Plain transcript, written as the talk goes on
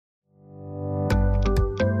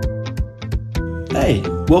Hey,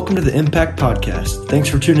 welcome to the Impact Podcast. Thanks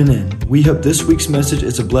for tuning in. We hope this week's message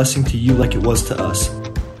is a blessing to you like it was to us.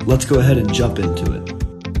 Let's go ahead and jump into it.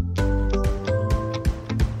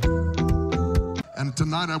 And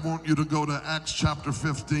tonight I want you to go to Acts chapter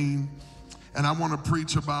 15, and I want to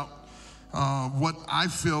preach about what I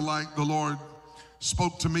feel like the Lord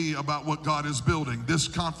spoke to me about what God is building. This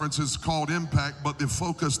conference is called Impact, but the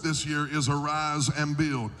focus this year is Arise and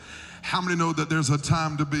Build. How many know that there's a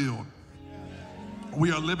time to build? We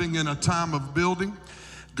are living in a time of building.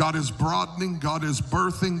 God is broadening, God is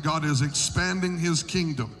birthing, God is expanding his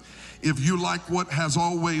kingdom. If you like what has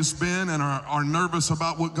always been and are nervous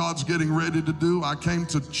about what God's getting ready to do, I came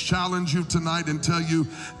to challenge you tonight and tell you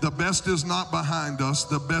the best is not behind us,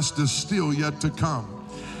 the best is still yet to come.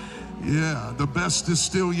 Yeah, the best is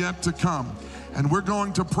still yet to come. And we're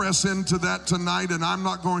going to press into that tonight, and I'm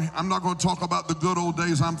not going to talk about the good old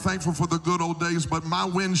days. I'm thankful for the good old days, but my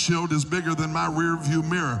windshield is bigger than my rear view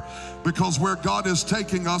mirror, because where God is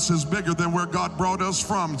taking us is bigger than where God brought us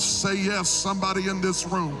from. Say yes, somebody in this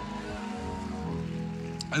room.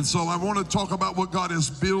 And so I want to talk about what God is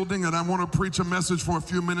building, and I want to preach a message for a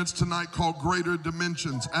few minutes tonight called Greater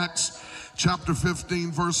Dimensions. Acts chapter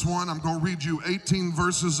 15, verse 1. I'm going to read you 18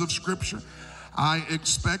 verses of scripture. I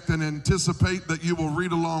expect and anticipate that you will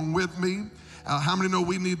read along with me. How many know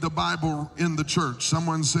we need the Bible in the church?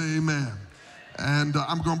 Someone say amen. And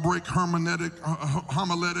I'm going to break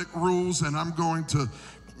homiletic rules, and I'm going to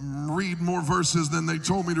read more verses than they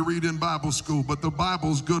told me to read in Bible school. But the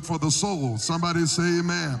Bible's good for the soul. Somebody say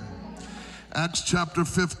amen. Acts chapter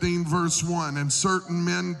 15, verse 1. And certain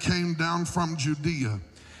men came down from Judea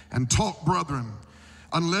and taught, brethren,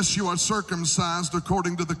 unless you are circumcised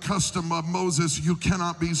according to the custom of Moses, you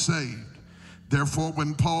cannot be saved. Therefore,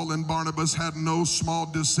 when Paul and Barnabas had no small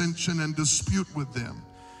dissension and dispute with them,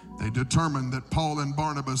 they determined that Paul and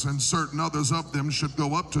Barnabas and certain others of them should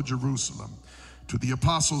go up to Jerusalem to the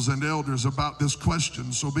apostles and elders about this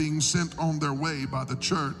question. So being sent on their way by the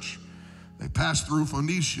church, they passed through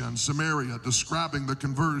Phoenicia and Samaria, describing the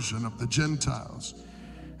conversion of the Gentiles.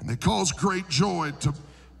 And they caused great joy to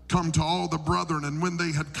come to all the brethren, and when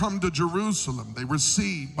they had come to Jerusalem, they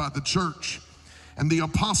received by the church and the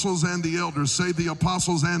apostles and the elders. Say the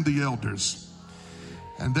apostles and the elders.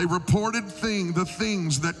 And they reported the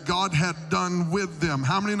things that God had done with them.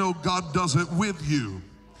 How many know God does it with you?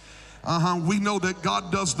 We know that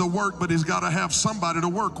God does the work, but he's got to have somebody to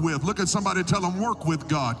work with. Look at somebody, tell them, work with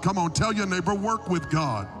God. Come on, tell your neighbor, work with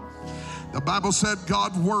God. The Bible said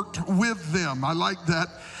God worked with them. I like that.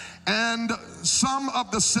 And some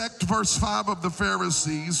of the sect, verse 5, of the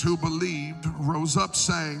Pharisees who believed rose up,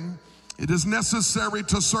 saying, it is necessary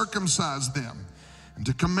to circumcise them and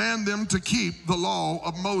to command them to keep the law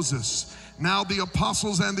of Moses. Now the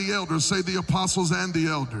apostles and the elders, say the apostles and the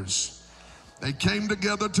elders, they came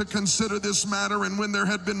together to consider this matter, and when there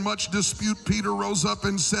had been much dispute, Peter rose up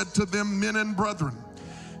and said to them, men and brethren,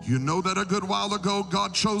 you know that a good while ago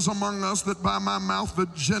God chose among us that by my mouth the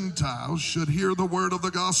Gentiles should hear the word of the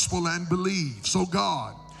gospel and believe. So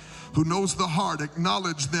God, who knows the heart,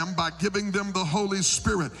 acknowledged them by giving them the Holy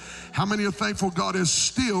Spirit. How many are thankful God is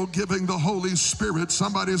still giving the Holy Spirit?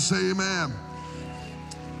 Somebody say amen.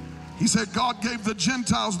 He said God gave the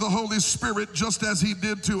Gentiles the Holy Spirit just as he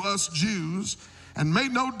did to us Jews, and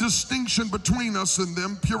made no distinction between us and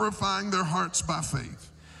them, purifying their hearts by faith.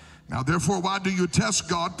 Now, therefore, why do you test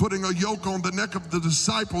God, putting a yoke on the neck of the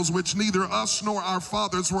disciples, which neither us nor our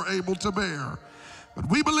fathers were able to bear? But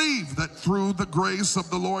we believe that through the grace of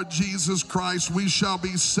the Lord Jesus Christ, we shall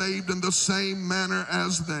be saved in the same manner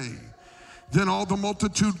as they. Then all the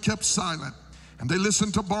multitude kept silent, and they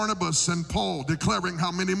listened to Barnabas and Paul, declaring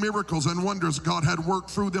how many miracles and wonders God had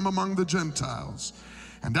worked through them among the Gentiles.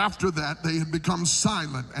 And after that, they had become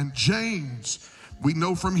silent. And James, we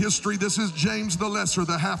know from history, this is James the Lesser,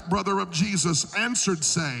 the half-brother of Jesus, answered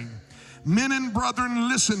saying, men and brethren,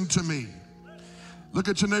 listen to me. Look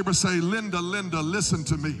at your neighbor, say, Linda, listen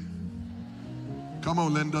to me. Come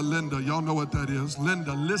on, Linda, y'all know what that is.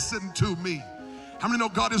 Linda, listen to me. How many know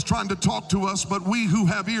God is trying to talk to us, but we who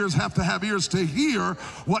have ears have to have ears to hear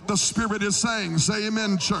what the Spirit is saying. Say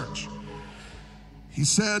amen, church. He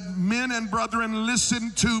said, men and brethren,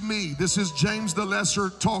 listen to me. This is James the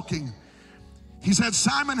Lesser talking. He said,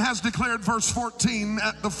 Simon has declared, verse 14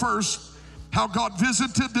 at the first, how God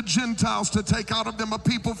visited the Gentiles to take out of them a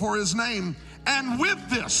people for his name. And with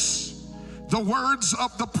this, the words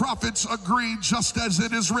of the prophets agree, just as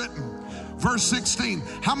it is written. Verse 16,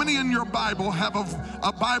 how many in your Bible have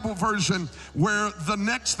a Bible version where the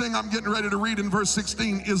next thing I'm getting ready to read in verse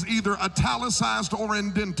 16 is either italicized or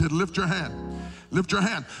indented? Lift your hand. Lift your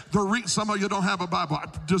hand. Some of you don't have a Bible.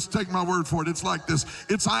 Just take my word for it. It's like this.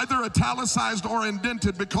 It's either italicized or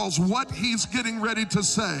indented, because what he's getting ready to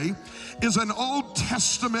say is an Old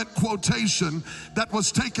Testament quotation that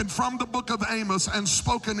was taken from the book of Amos and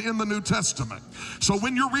spoken in the New Testament. So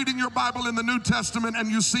when you're reading your Bible in the New Testament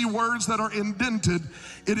and you see words that are indented,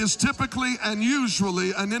 it is typically and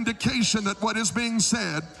usually an indication that what is being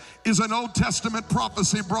said is an Old Testament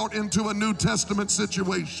prophecy brought into a New Testament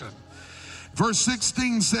situation. Verse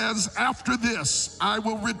 16 says, after this I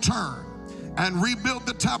will return and rebuild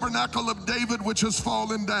the tabernacle of David which has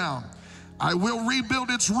fallen down. I will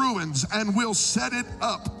rebuild its ruins and will set it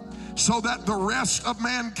up so that the rest of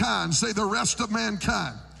mankind, say the rest of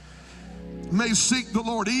mankind, may seek the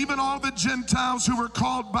Lord. Even all the Gentiles who are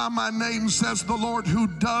called by my name, says the Lord, who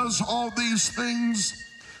does all these things,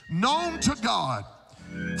 known to God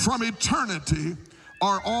from eternity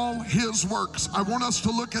are all his works. I want us to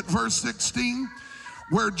look at verse 16,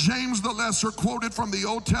 where James the Lesser quoted from the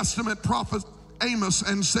Old Testament prophet Amos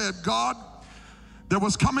and said, there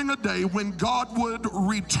was coming a day when God would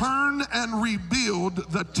return and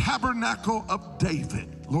rebuild the tabernacle of David.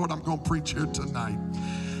 Lord, I'm going to preach here tonight.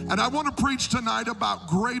 And I want to preach tonight about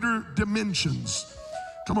greater dimensions.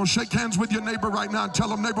 Come on, shake hands with your neighbor right now and tell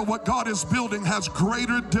them, neighbor, what God is building has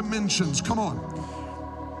greater dimensions. Come on.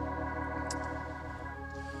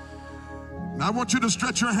 Now, I want you to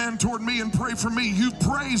stretch your hand toward me and pray for me. You've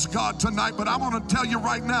praised God tonight, but I want to tell you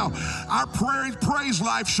right now, our praise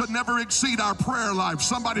life should never exceed our prayer life.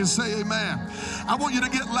 Somebody say amen. I want you to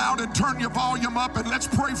get loud and turn your volume up, and let's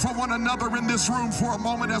pray for one another in this room for a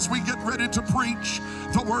moment as we get ready to preach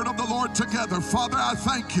the word of the Lord together. Father, I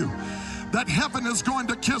thank you that heaven is going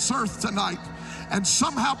to kiss earth tonight. And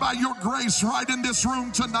somehow by your grace right in this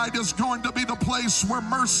room tonight is going to be the place where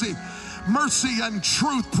mercy and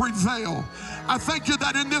truth prevail. I thank you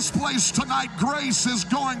that in this place tonight, grace is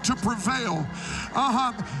going to prevail.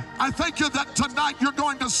 I thank you that tonight you're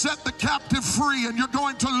going to set the captive free and you're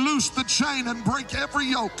going to loose the chain and break every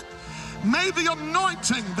yoke. May the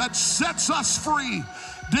anointing that sets us free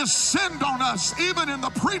descend on us even in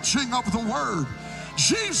the preaching of the word.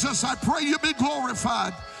 Jesus, I pray you be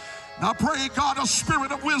glorified. I pray, God, a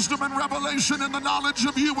spirit of wisdom and revelation and the knowledge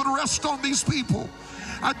of you would rest on these people.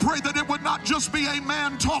 I pray that it would not just be a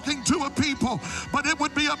man talking to a people, but it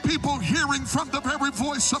would be a people hearing from the very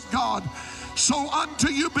voice of God. So unto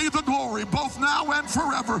you be the glory, both now and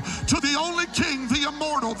forever. To the only King, the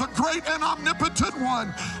immortal, the great and omnipotent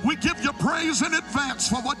one, we give you praise in advance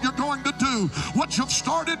for what you're going to do. What you've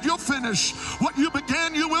started, you'll finish. What you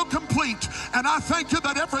began, you will complete. And I thank you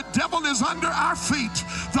that every devil is under our feet.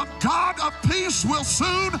 The God of peace will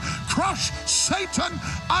soon crush Satan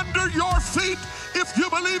under your feet. If you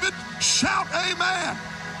believe it, shout amen.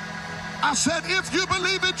 I said, if you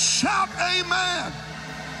believe it, shout amen.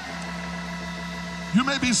 You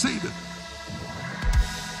may be seated.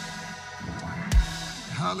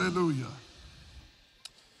 Hallelujah.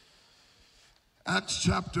 Acts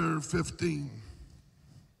chapter 15,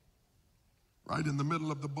 right in the middle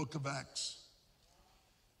of the book of Acts,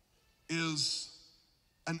 is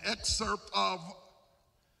an excerpt of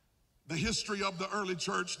the history of the early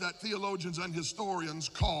church that theologians and historians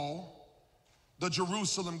call the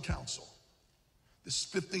Jerusalem Council. This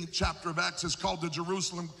 15th chapter of Acts is called the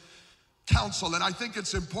Jerusalem Council, and I think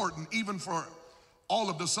it's important even for all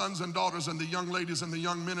of the sons and daughters and the young ladies and the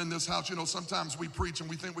young men in this house. You know, sometimes we preach and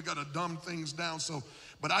we think we got to dumb things down,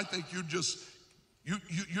 but I think you're just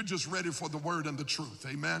ready for the word and the truth.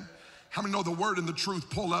 Amen. How many know the word and the truth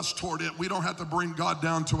pull us toward it? We don't have to bring God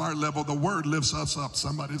down to our level. The word lifts us up.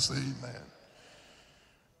 Somebody say amen.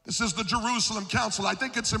 This is the Jerusalem Council. I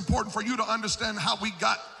think it's important for you to understand how we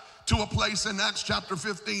got to a place in Acts chapter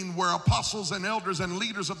 15 where apostles and elders and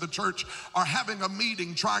leaders of the church are having a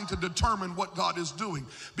meeting trying to determine what God is doing.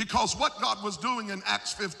 Because what God was doing in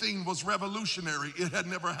Acts 15 was revolutionary. It had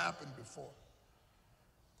never happened before.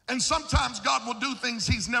 And sometimes God will do things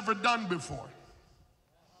he's never done before.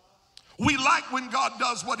 We like when God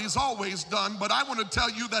does what he's always done, but I want to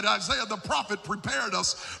tell you that Isaiah the prophet prepared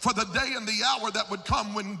us for the day and the hour that would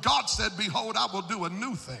come when God said, behold, I will do a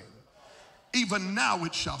new thing. Even now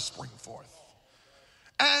it shall spring forth.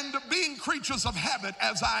 And being creatures of habit,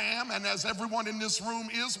 as I am and as everyone in this room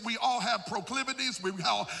is, we all have proclivities, we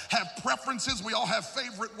all have preferences, we all have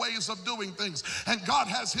favorite ways of doing things. And God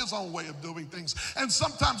has his own way of doing things. And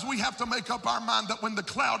sometimes we have to make up our mind that when the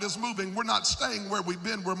cloud is moving, we're not staying where we've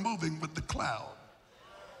been, we're moving with the cloud.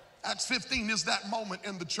 Acts 15 is that moment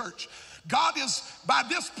in the church. God is, by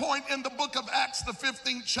this point in the book of Acts, the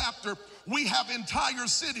 15th chapter, we have entire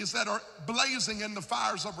cities that are blazing in the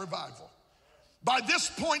fires of revival. By this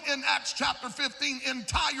point in Acts chapter 15,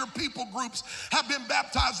 entire people groups have been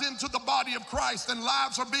baptized into the body of Christ, and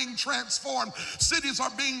lives are being transformed. Cities are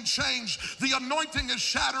being changed. The anointing is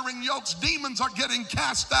shattering yokes. Demons are getting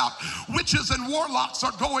cast out. Witches and warlocks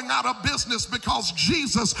are going out of business because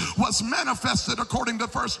Jesus was manifested, according to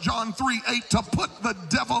 1 John 3:8, to put the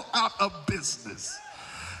devil out of business.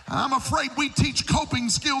 I'm afraid we teach coping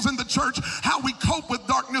skills in the church, how we cope with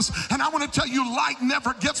darkness. And I want to tell you, light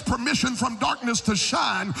never gets permission from darkness to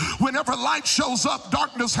shine. Whenever light shows up,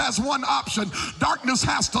 darkness has one option. Darkness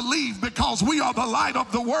has to leave, because we are the light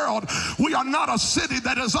of the world. We are not a city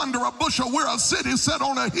that is under a bushel. We're a city set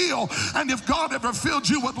on a hill. And if God ever filled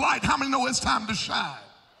you with light, how many know it's time to shine?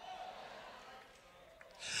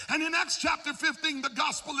 And in Acts chapter 15, the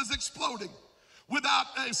gospel is exploding. Without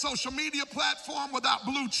a social media platform, without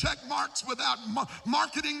blue check marks, without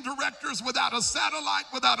marketing directors, without a satellite,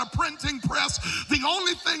 without a printing press, the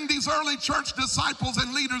only thing these early church disciples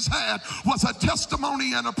and leaders had was a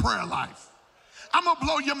testimony and a prayer life. I'm going to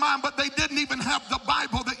blow your mind, but they didn't even have the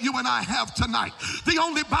Bible that you and I have tonight. The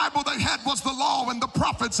only Bible they had was the law and the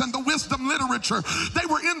prophets and the wisdom literature. They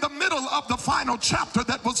were in the middle of the final chapter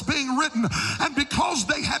that was being written. And because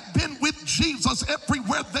they had been with Jesus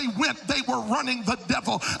everywhere they went, they were running the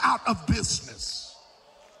devil out of business.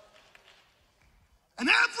 And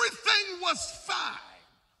everything was fine.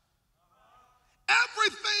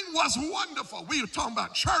 Everything was wonderful. We were talking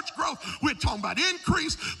about church growth. We're talking about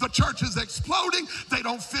increase. The church is exploding. They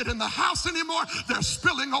don't fit in the house anymore. They're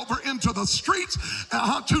spilling over into the streets.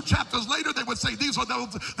 2 chapters later, they would say, these are those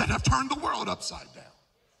that have turned the world upside down.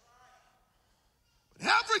 But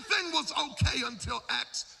everything was okay until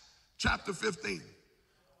Acts chapter 15.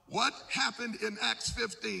 What happened in Acts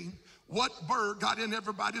 15? What bird got in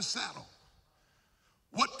everybody's saddle?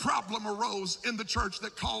 What problem arose in the church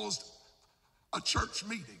that caused a church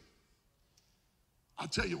meeting? I'll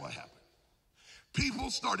tell you what happened. People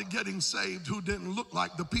started getting saved who didn't look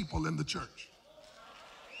like the people in the church.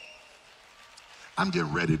 I'm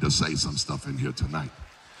getting ready to say some stuff in here tonight.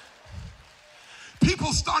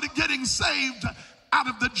 People started getting saved out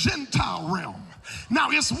of the Gentile realm. Now,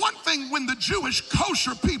 it's one thing when the Jewish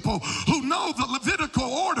kosher people who know the Levitical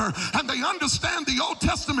order and they understand the Old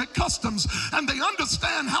Testament customs and they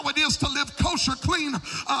understand how it is to live kosher, clean,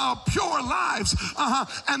 pure lives,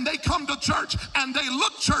 and they come to church and they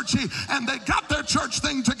look churchy and they got their church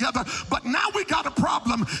thing together. But now we got a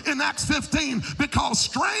problem in Acts 15 because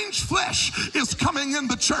strange flesh is coming in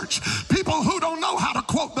the church. People who don't know how to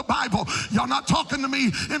quote the Bible. Y'all not talking to me.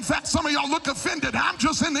 In fact, some of y'all look offended. I'm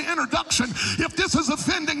just in the introduction. If this is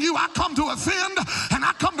offending you, I come to offend, and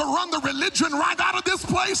I come to run the religion right out of this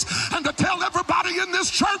place and to tell everybody in this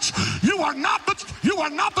church, you are not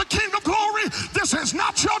the King of Glory. This is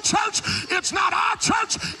not your church. It's not our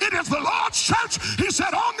church. It is the Lord's church. He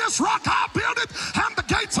said, on this rock I'll build it, and the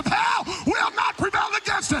gates of hell will not prevail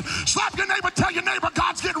against it. Slap your neighbor, tell your neighbor,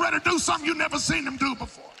 God's getting ready to do something you've never seen him do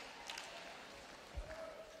before.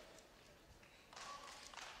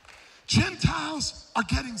 Gentiles are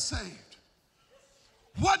getting saved.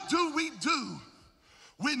 What do we do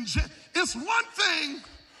when it's one thing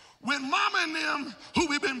when mama and them who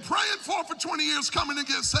we've been praying for 20 years coming and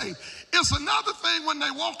get saved. It's another thing when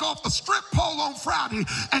they walk off the strip pole on Friday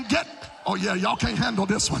and get, oh yeah, y'all can't handle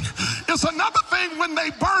this one. It's another thing when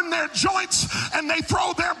they burn their joints and they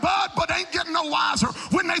throw their bud but ain't getting no wiser.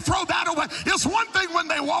 When they throw that away. It's one thing when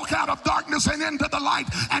they walk out of darkness and into the light,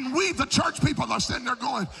 and we, the church people, are sitting there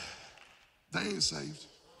going, they ain't saved.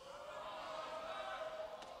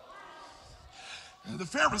 And the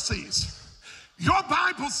Pharisees, your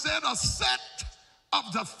Bible said a sect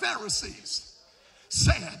of the Pharisees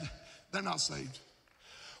said they're not saved.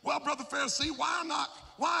 Well, Brother Pharisee,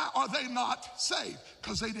 why are they not saved?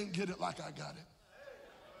 Because they didn't get it like I got it.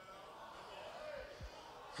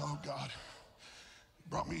 Oh God, you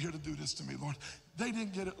brought me here to do this to me, Lord. They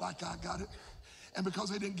didn't get it like I got it. And because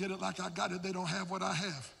they didn't get it like I got it, they don't have what I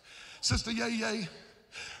have. Sister Yay,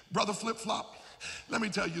 Brother Flip Flop, let me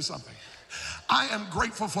tell you something. I am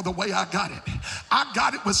grateful for the way I got it. I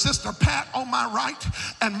got it with Sister Pat on my right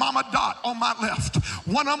and Mama Dot on my left.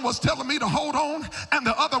 One of them was telling me to hold on, and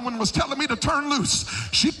the other one was telling me to turn loose.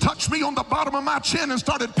 She touched me on the bottom of my chin and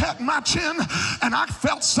started patting my chin, and I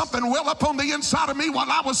felt something well up on the inside of me while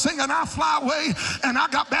I was singing I Fly Away, and I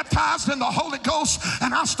got baptized in the Holy Ghost,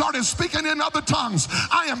 and I started speaking in other tongues.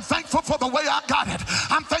 I am thankful for the way I got it.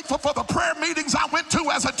 I'm thankful for the prayer meetings I went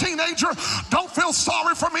to as a teenager. Don't feel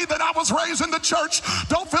sorry for me that I was raised in the church.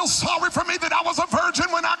 Don't feel sorry for me that I was a virgin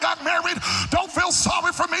when I got married. Don't feel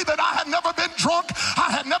sorry for me that I had never been drunk.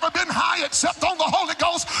 I had never been high except on the Holy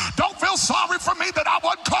Ghost. Don't feel sorry for me that I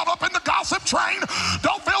wasn't caught up in the gossip train.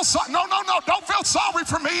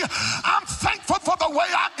 I'm thankful for the way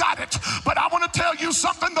I got it. But I want to tell you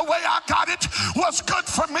something, the way I got it was good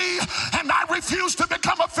for me, and I refuse to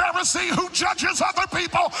become a Pharisee who judges other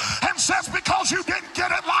people and says because you didn't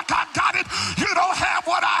get it like I got it, you don't have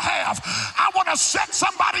what I have. I want to set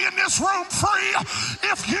somebody in this room free.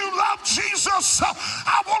 If you love Jesus,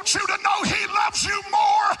 I want you to know he loves you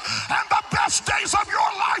more, and the best days of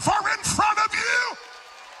your life are in front of you.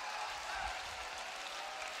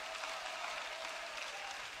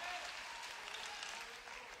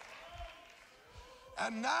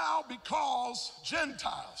 And now, because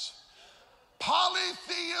Gentiles,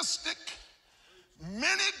 polytheistic,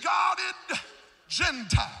 many-goded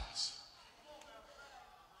Gentiles.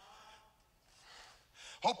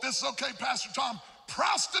 Hope this is okay, Pastor Tom.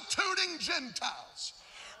 Prostituting Gentiles,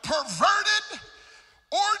 perverted,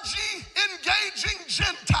 orgy-engaging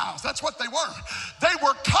Gentiles. That's what they were. They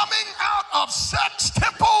were coming out of sex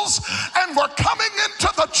temples and were coming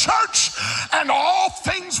into the church, and all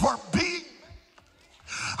things were being.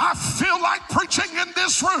 I feel like preaching in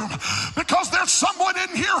this room because there's someone in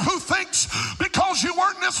here who thinks because you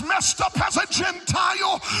weren't as messed up as a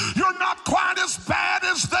Gentile, you're not quite as bad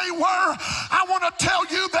as they were. I want to tell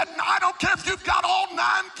you that I don't care if you've got all 9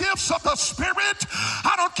 gifts of the Spirit.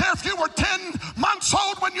 I don't care if you were 10 months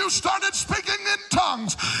old when you started speaking in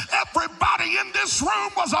tongues. Everybody in this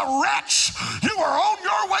room was a wretch. You were on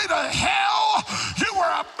your way to hell. You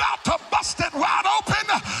were about to bust it wide open,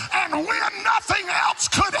 and when nothing else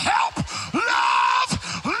could help,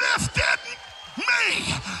 love lifted me.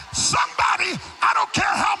 Somebody, I don't care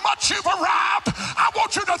how much you've arrived, I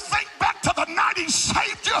want you to think back to the night he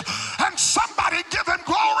saved you, and somebody give him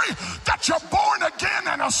glory that you're born again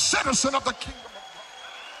and a citizen of the kingdom of God.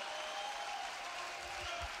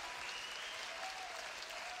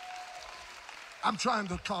 I'm trying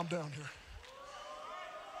to calm down here.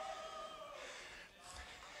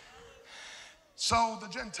 So the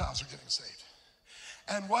Gentiles are getting saved.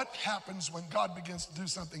 And what happens when God begins to do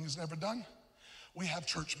something he's never done? We have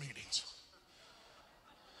church meetings.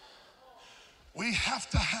 We have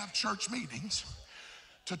to have church meetings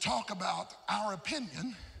to talk about our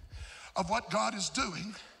opinion of what God is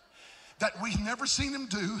doing that we've never seen him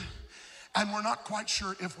do, and we're not quite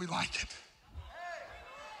sure if we like it.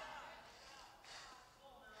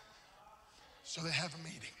 So they have a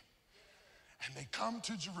meeting, and they come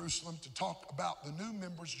to Jerusalem to talk about the new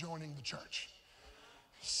members joining the church.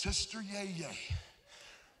 Sister Yay Yay,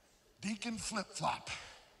 Deacon Flip Flop,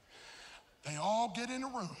 they all get in a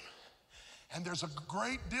room, and there's a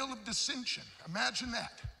great deal of dissension. Imagine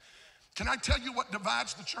that. Can I tell you what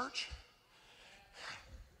divides the church?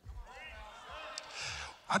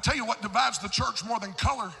 I tell you what divides the church more than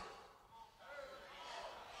color.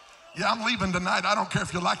 Yeah, I'm leaving tonight. I don't care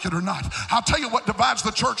if you like it or not. I'll tell you what divides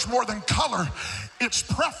the church more than color. It's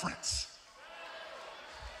preference.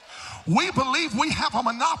 We believe we have a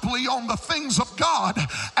monopoly on the things of God,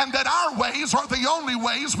 and that our ways are the only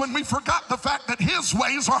ways, when we forgot the fact that his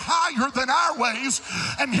ways are higher than our ways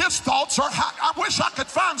and his thoughts are high. I wish I could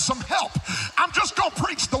find some help. I'm just going to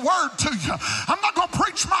preach the word to you. I'm not going to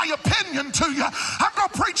preach my opinion to you. I'm going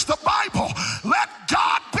to preach the Bible. Let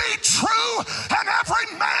God be true and every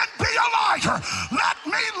man be a liar. Let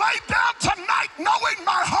me lay down tonight knowing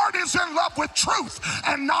my heart is in love with truth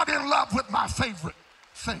and not in love with my favorite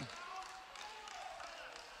thing.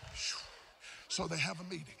 So they have a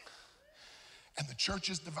meeting, and the church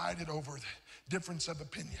is divided over the difference of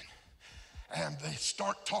opinion. And they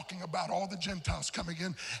start talking about all the Gentiles coming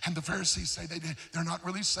in, and the Pharisees say they're not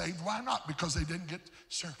really saved. Why not? Because they didn't get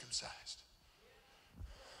circumcised.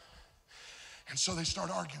 And so they start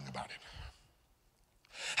arguing about it.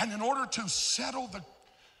 And in order to settle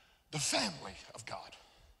the family of God,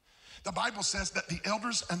 the Bible says that the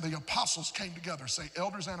elders and the apostles came together. Say,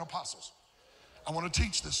 elders and apostles. I want to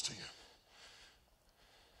teach this to you.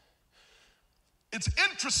 It's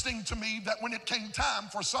interesting to me that when it came time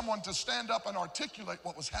for someone to stand up and articulate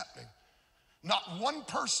what was happening, not one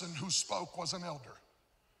person who spoke was an elder.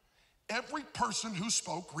 Every person who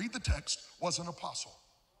spoke, read the text, was an apostle.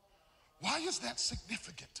 Why is that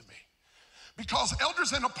significant to me? Because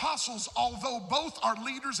elders and apostles, although both are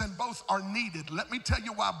leaders and both are needed, let me tell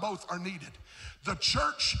you why both are needed. The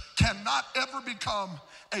church cannot ever become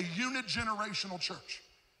a unigenerational church.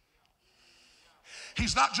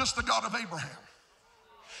 He's not just the God of Abraham.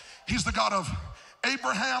 He's the God of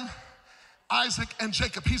Abraham, Isaac, and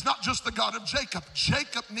Jacob. He's not just the God of Jacob.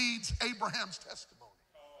 Jacob needs Abraham's testimony.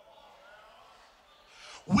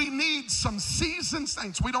 We need some seasoned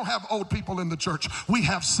saints. We don't have old people in the church. We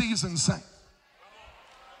have seasoned saints.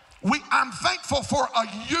 I'm thankful for a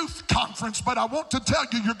youth conference, but I want to tell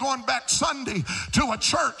you, you're going back Sunday to a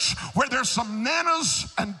church where there's some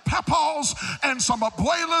nanas and papaws and some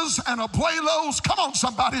abuelas and abuelos. Come on,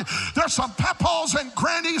 somebody. There's some papaws and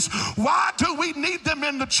grannies. Why do we need them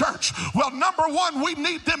in the church? Well, number one, we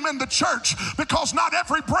need them in the church because not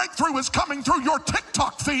every breakthrough is coming through your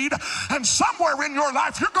TikTok feed, and somewhere in your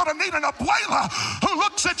life, you're going to need an abuela who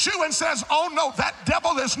looks at you and says, oh no, that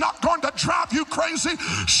devil is not going to drive you crazy.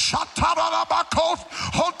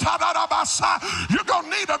 You're going to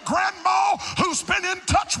need a grandma who's been in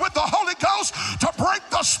touch with the Holy Ghost to break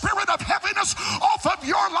the spirit of heaviness off of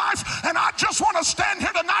your life. And I just want to stand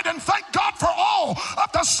here tonight and thank God for all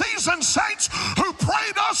of the seasoned saints who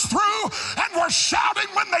prayed us through and were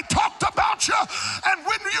shouting when they talked about you. And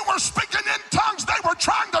when you were speaking in tongues, they were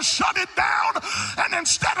trying to shut it down. And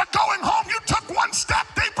instead of going home, you took one step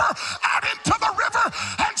deeper out into the river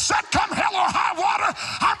and said, come hell or high water,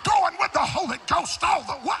 I'm going with the Holy Ghost all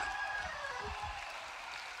the way.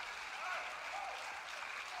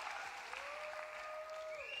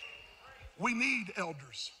 We need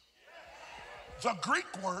elders. The Greek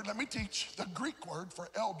word, let me teach, the Greek word for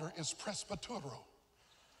elder is presbytero.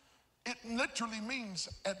 It literally means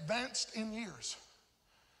advanced in years,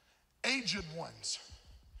 aged ones,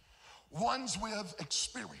 ones with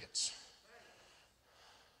experience.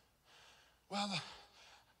 Well,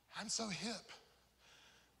 I'm so hip.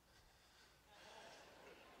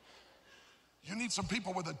 You need some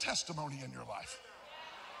people with a testimony in your life.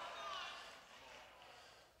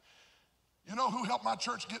 You know who helped my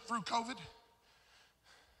church get through COVID?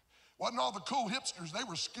 Wasn't all the cool hipsters. They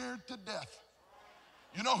were scared to death.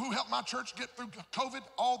 You know who helped my church get through COVID?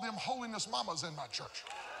 All them holiness mamas in my church.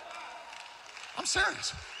 I'm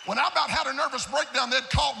serious. When I about had a nervous breakdown, they'd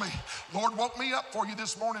call me. Lord woke me up for you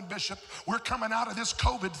this morning, Bishop. We're coming out of this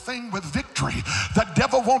COVID thing with victory. The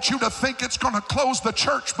devil wants you to think it's going to close the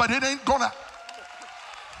church, but it ain't going to.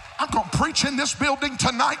 I'm going to preach in this building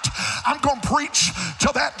tonight. I'm going to preach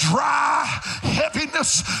to that dry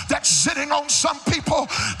heaviness that's sitting on some people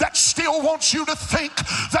that still wants you to think.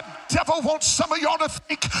 The devil wants some of y'all to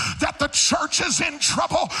think that the church is in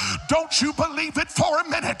trouble. Don't you believe it for a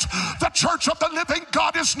minute. The church of the living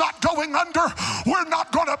God is not going under. We're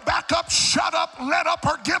not going to back up, shut up, let up,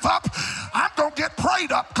 or give up. I'm going to get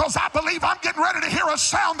prayed up because I believe I'm getting ready to hear a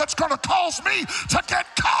sound that's going to cause me to get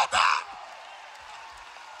called up.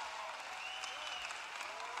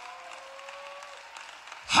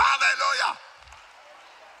 Hallelujah.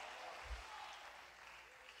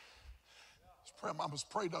 Those prayer mamas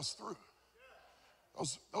prayed us through.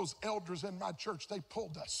 Those elders in my church, they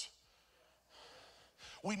pulled us.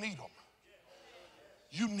 We need them.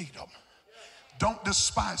 You need them. Don't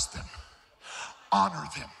despise them. Honor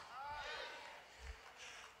them.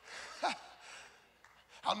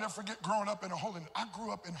 I'll never forget growing up in a holiness. I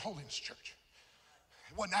grew up in holiness church.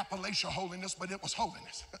 It wasn't Appalachia holiness, but it was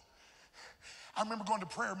holiness. I remember going to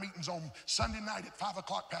prayer meetings on Sunday night at 5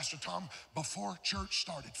 o'clock, Pastor Tom, before church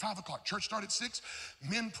started. 5 o'clock. Church started at 6.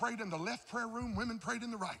 Men prayed in the left prayer room. Women prayed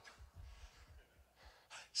in the right.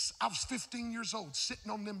 I was 15 years old, sitting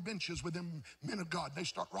on them benches with them men of God. They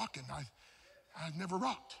start rocking. I never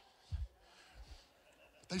rocked.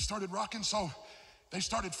 They started rocking, so they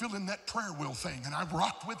started feeling that prayer wheel thing, and I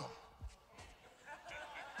rocked with them.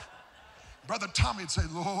 Brother Tommy would say,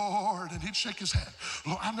 Lord, and he'd shake his head.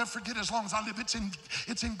 Lord, I'll never forget as long as I live.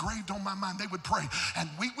 It's engraved on my mind. They would pray, and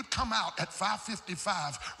we would come out at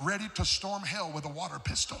 5:55 ready to storm hell with a water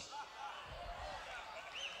pistol.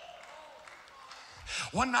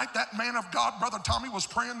 One night, that man of God, Brother Tommy, was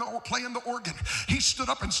playing the organ. He stood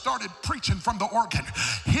up and started preaching from the organ.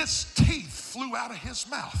 His teeth flew out of his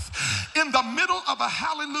mouth. In the middle of a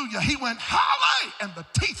hallelujah, he went, hallelujah, and the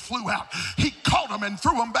teeth flew out. He caught them and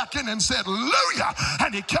threw them back in and said, hallelujah,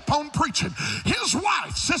 and he kept on preaching. His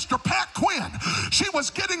wife, Sister Pat Quinn, she was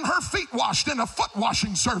getting her feet washed in a foot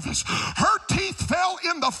washing service. Her teeth fell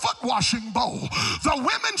in the foot washing bowl. The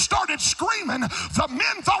women started screaming. The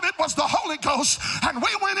men thought it was the Holy Ghost, and we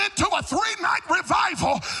went into a 3-night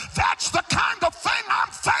revival. That's the kind of thing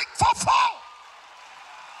I'm thankful for.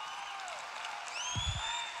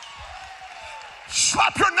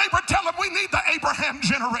 Slap your neighbor, tell him we need the Abraham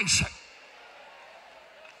generation.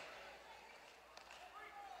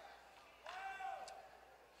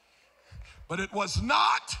 But it was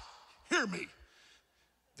not, hear me,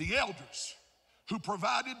 the elders who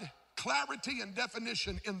provided clarity and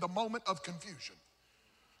definition in the moment of confusion.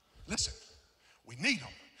 Listen, we need them.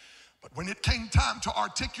 But when it came time to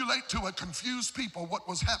articulate to a confused people what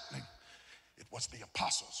was happening, it was the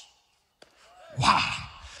apostles. Why?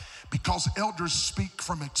 Because Because elders speak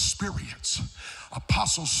from experience.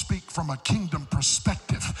 Apostles speak from a kingdom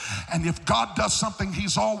perspective. And if God does something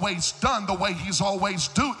he's always done the way he's always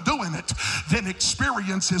doing it, then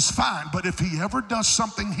experience is fine. But if he ever does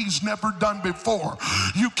something he's never done before,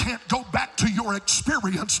 you can't go back to your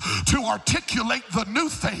experience to articulate the new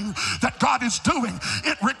thing that God is doing.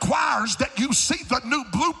 It requires that you see the new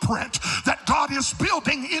blueprint that God is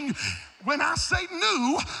building in. When I say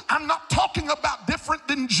new, I'm not talking about different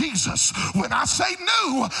than Jesus. When I say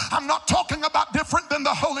new, I'm not talking about different than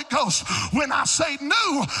the Holy Ghost. When I say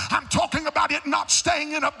new, I'm talking about it not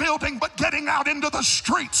staying in a building but getting out into the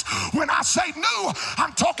streets. When I say new,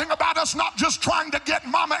 I'm talking about us not just trying to get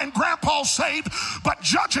mama and grandpa saved, but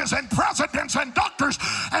judges and presidents and doctors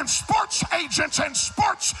and sports agents and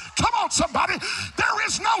sports. Come on, somebody. There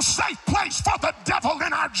is no safe place for the devil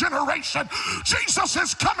in our generation. Jesus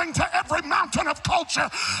is coming to every mountain of culture,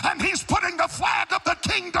 and he's putting the flag of the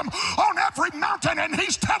kingdom on every mountain, and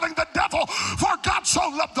he's telling the devil, for God so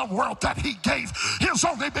loved the world that he gave his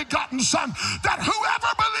only begotten son, that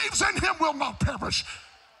whoever believes in him will not perish,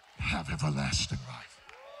 have everlasting life.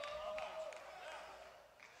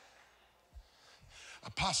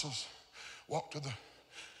 Apostles walked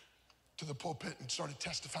to the pulpit and started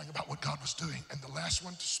testifying about what God was doing, and the last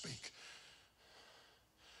one to speak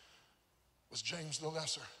was James the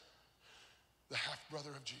Lesser, the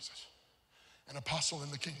half-brother of Jesus, an apostle in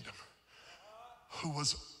the kingdom,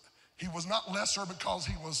 he was not lesser because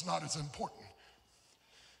he was not as important.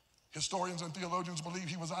 Historians and theologians believe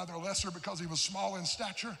he was either lesser because he was small in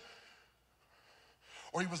stature,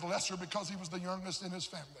 or he was lesser because he was the youngest in his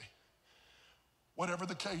family. Whatever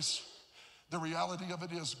the case, the reality of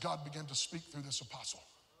it is God began to speak through this apostle.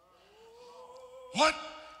 What?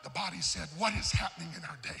 The body said, what is happening in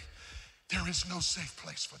our day? There is no safe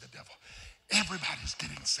place for the devil. Everybody's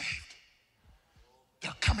getting saved.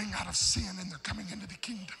 They're coming out of sin and they're coming into the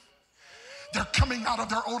kingdom. They're coming out of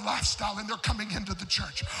their old lifestyle and they're coming into the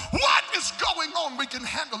church. What is going on? We can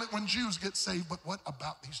handle it when Jews get saved, but what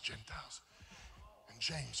about these Gentiles? And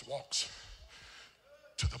James walks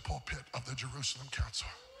to the pulpit of the Jerusalem council.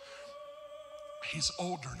 He's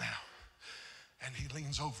older now, and he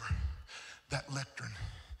leans over that lectern.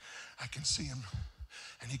 I can see him,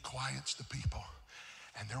 and he quiets the people.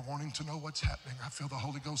 And they're wanting to know what's happening. I feel the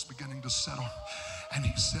Holy Ghost beginning to settle. And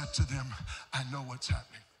he said to them, I know what's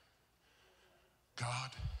happening.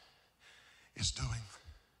 God is doing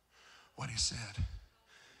what he said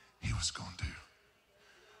he was going to do.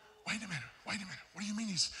 Wait a minute. What do you mean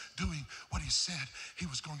he's doing what he said he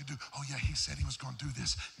was going to do? Oh yeah, he said he was going to do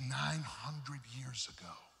this 900 years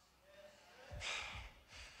ago.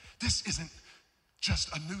 This isn't just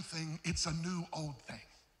a new thing, it's a new old thing.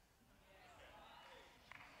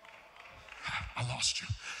 I lost you.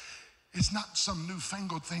 It's not some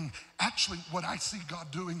newfangled thing. Actually, what I see God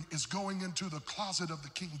doing is going into the closet of the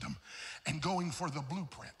kingdom and going for the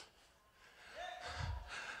blueprint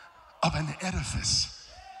of an edifice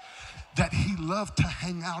that he loved to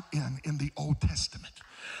hang out in the Old Testament.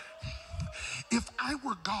 If I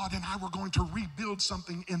were God and I were going to rebuild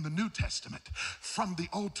something in the New Testament from the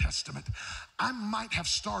Old Testament, I might have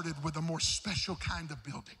started with a more special kind of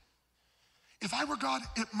building. If I were God,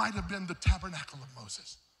 it might have been the tabernacle of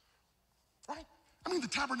Moses, right? I mean, the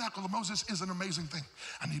tabernacle of Moses is an amazing thing.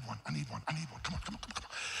 I need one.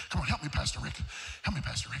 Come on, help me, Pastor Rick.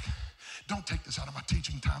 Don't take this out of my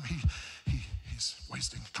teaching time. He's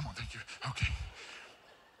wasting. Come on, thank you. Okay.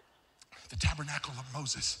 The tabernacle of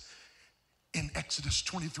Moses in Exodus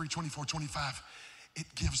 23, 24, 25, it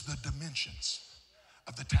gives the dimensions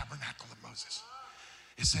of the tabernacle of Moses.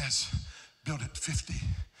 It says, build it 50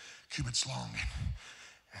 cubits long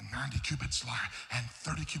and 90 cubits wide and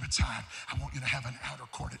 30 cubits high. I want you to have an outer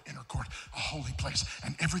court, an inner court, a holy place,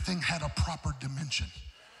 and everything had a proper dimension.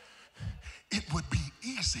 It would be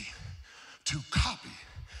easy to copy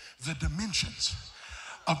the dimensions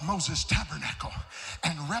of Moses' tabernacle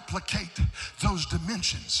and replicate those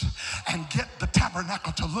dimensions and get the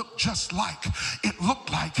tabernacle to look just like it looked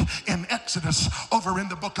like in Exodus over in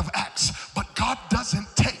the book of Acts. But God doesn't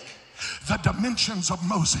take the dimensions of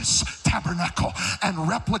Moses' tabernacle and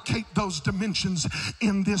replicate those dimensions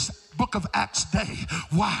in this book of Acts day.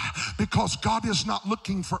 Why? Because God is not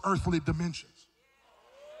looking for earthly dimensions.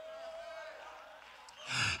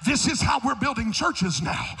 This is how we're building churches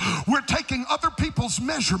now. We're taking other people's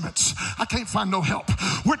measurements. I can't find no help.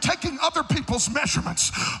 We're taking other people's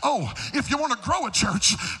measurements. Oh, if you want to grow a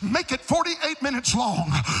church, make it 48 minutes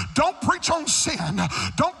long. Don't preach on sin.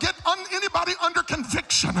 Don't get anybody under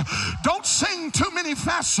conviction. Don't sing too many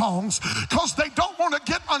fast songs because they don't want to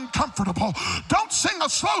get uncomfortable. Don't sing a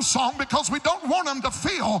slow song because we don't want them to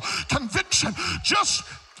feel conviction. Just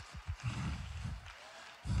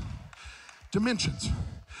dimensions.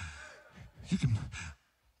 You can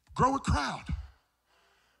grow a crowd,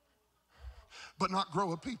 but not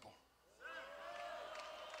grow a people.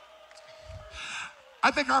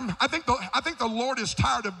 I think the Lord is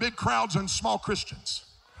tired of big crowds and small Christians.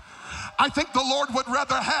 I think the Lord would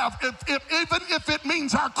rather have, even if it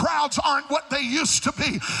means our crowds aren't what they used to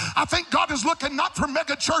be. I think God is looking not for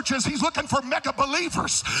mega churches, He's looking for mega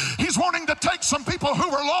believers. He's wanting to take some people who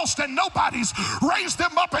were lost and nobodies, raise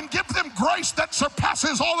them up and give them grace that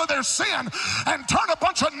surpasses all of their sin, and turn a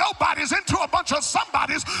bunch of nobodies into a bunch of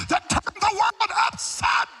somebodies that turn the world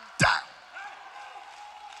upside down.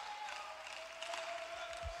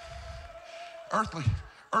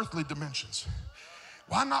 Earthly dimensions.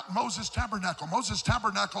 Why not Moses' tabernacle? Moses'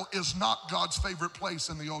 tabernacle is not God's favorite place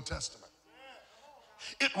in the Old Testament.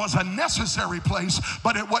 It was a necessary place,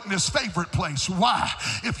 but it wasn't his favorite place. Why?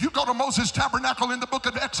 If you go to Moses' tabernacle in the book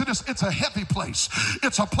of Exodus, it's a heavy place.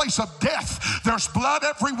 It's a place of death. There's blood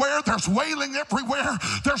everywhere. There's wailing everywhere.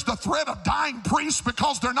 There's the threat of dying priests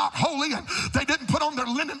because they're not holy and they didn't put on their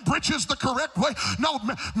linen breeches the correct way. No,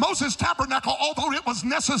 Moses' tabernacle, although it was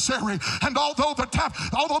necessary, and although the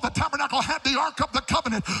tabernacle had the Ark of the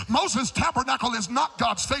Covenant, Moses' tabernacle is not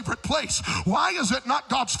God's favorite place. Why is it not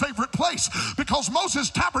God's favorite place? Because Moses'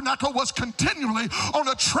 tabernacle was continually on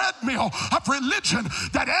a treadmill of religion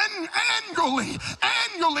that annually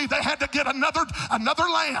they had to get another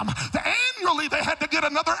lamb. Annually they had to get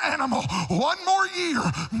another animal. One more year,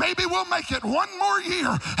 maybe we'll make it. One more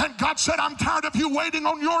year. And God said, I'm tired of you waiting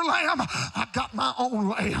on your lamb. I got my own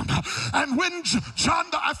lamb. And when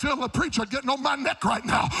I feel the preacher getting on my neck right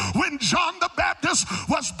now. When John the Baptist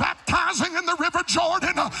was baptizing in the river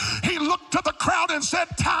Jordan, he looked to the crowd and said,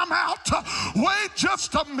 time out. Wait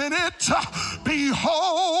just a minute.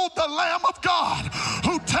 Behold the Lamb of God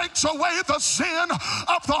who takes away the sin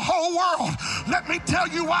of the whole world. Let me tell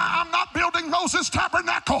you why I'm not building Moses'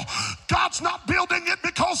 tabernacle. God's not building it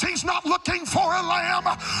because He's not looking for a lamb.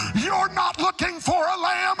 You're not looking for a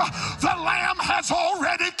lamb. The Lamb has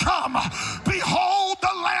already come. Behold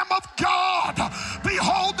the Lamb of God.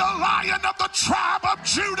 Behold the Lion of the tribe of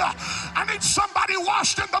Judah. I need somebody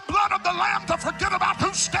washed in the blood of the Lamb to forget about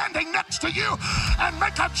who's standing next to you and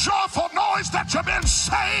make a joyful noise that you've been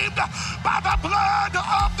saved by the blood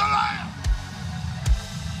of the Lamb.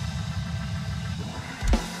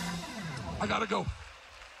 I gotta go.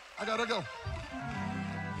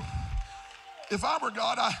 If I were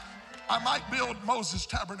God, I might build Moses'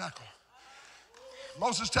 tabernacle.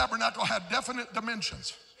 Moses' tabernacle had definite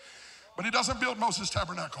dimensions, but He doesn't build Moses'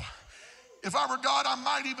 tabernacle. If I were God, I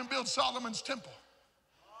might even build Solomon's temple.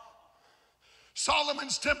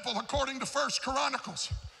 Solomon's temple, according to 1 Chronicles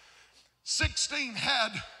 16,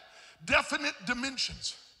 had definite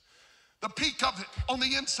dimensions. The peak of it on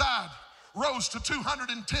the inside rose to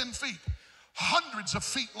 210 feet, hundreds of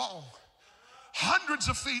feet long, hundreds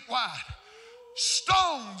of feet wide.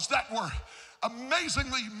 Stones that were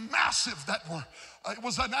amazingly massive, it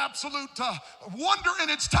was an absolute wonder in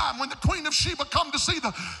its time. When the Queen of Sheba come to see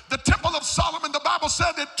the temple of Solomon, the Bible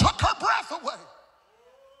said it took her breath away.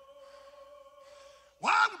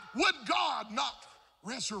 Why would God not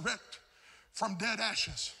resurrect from dead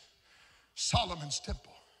ashes Solomon's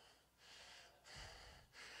temple?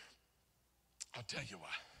 I'll tell you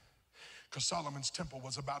why. Because Solomon's temple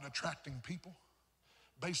was about attracting people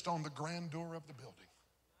based on the grandeur of the building.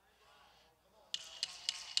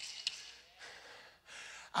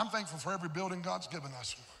 I'm thankful for every building God's given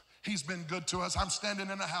us. He's been good to us. I'm standing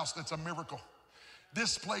in a house that's a miracle.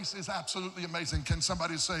 This place is absolutely amazing. Can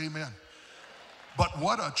somebody say amen? But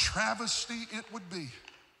what a travesty it would be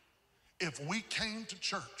if we came to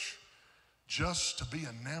church just to be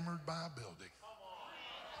enamored by a building.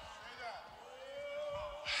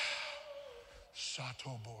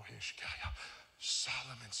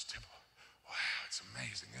 Solomon's temple. Wow, it's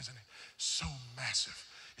amazing, isn't it? So massive.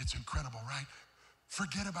 It's incredible, right?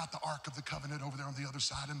 Forget about the Ark of the Covenant over there on the other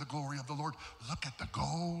side and the glory of the Lord. Look at the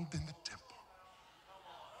gold in the temple.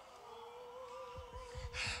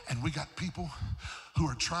 And we got people who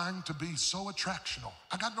are trying to be so attractional.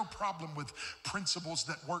 I got no problem with principles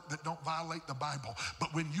that work that don't violate the Bible.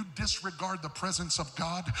 But when you disregard the presence of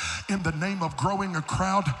God in the name of growing a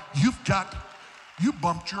crowd, you've got You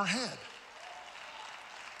bumped your head.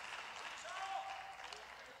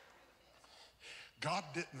 God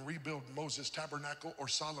didn't rebuild Moses' tabernacle or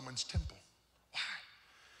Solomon's temple. Why?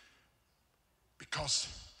 Because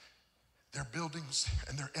their buildings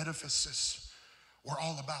and their edifices were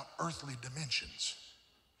all about earthly dimensions.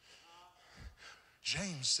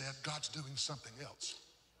 James said God's doing something else.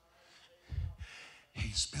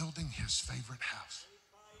 He's building his favorite house.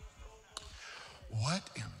 What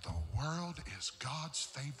in the world is God's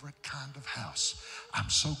favorite kind of house? I'm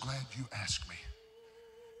so glad you asked me.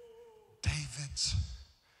 David's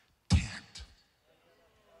tent.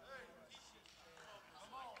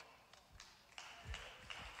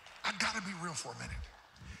 I gotta be real for a minute.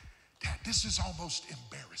 Dad, this is almost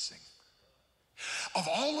embarrassing. Of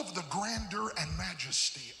all of the grandeur and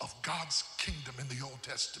majesty of God's kingdom in the Old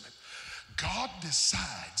Testament, God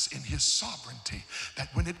decides in his sovereignty that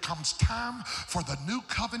when it comes time for the new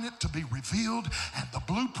covenant to be revealed and the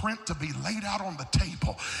blueprint to be laid out on the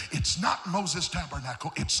table, it's not Moses'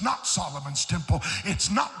 tabernacle, it's not Solomon's temple, it's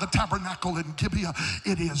not the tabernacle in Gibeah,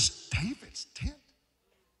 it is David's tent.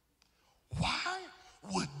 Why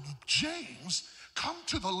would James come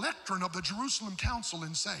to the lectern of the Jerusalem council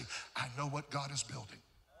and say, I know what God is building?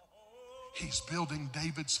 He's building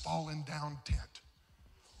David's fallen down tent.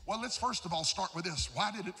 Well, let's first of all start with this.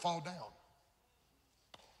 Why did it fall down?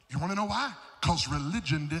 You want to know why? Because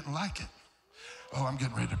religion didn't like it. Oh, I'm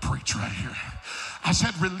getting ready to preach right here. I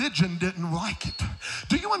said religion didn't like it.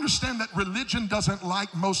 Do you understand that religion doesn't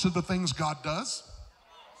like most of the things God does?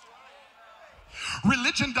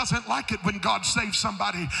 Religion doesn't like it when God saves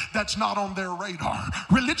somebody that's not on their radar.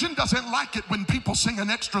 Religion doesn't like it when people sing an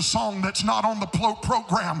extra song that's not on the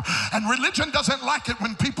program. And religion doesn't like it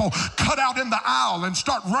when people cut out in the aisle and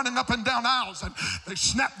start running up and down aisles and they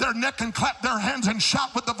snap their neck and clap their hands and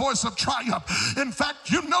shout with the voice of triumph. In fact,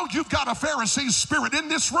 you know you've got a Pharisee's spirit in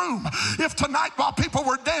this room. If tonight while people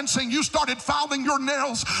were dancing, you started filing your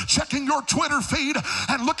nails, checking your Twitter feed,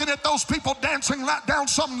 and looking at those people dancing down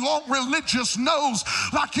some long religious nose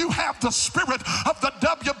like you have the spirit of the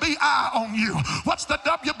WBI on you. What's the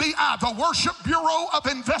WBI? The Worship Bureau of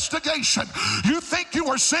Investigation. You think you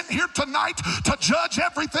were sent here tonight to judge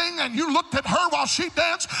everything, and you looked at her while she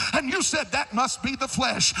danced and you said, that must be the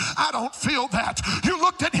flesh. I don't feel that. You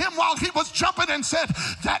looked at him while he was jumping and said,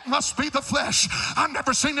 that must be the flesh. I've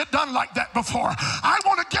never seen it done like that before. I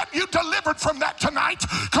want to get you delivered from that tonight,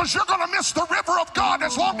 because you're going to miss the river of God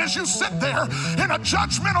as long as you sit there in a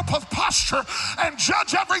judgmental posture and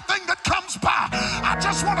judge everything that comes by. I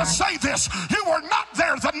just want to say this. You were not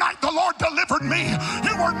there the night the Lord delivered me.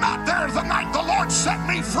 You were not there the night the Lord set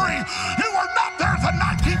me free. You were not there the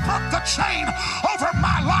night he broke the chain over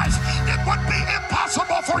my life. It would be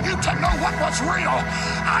impossible for you to know what was real.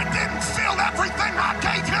 I didn't feel everything I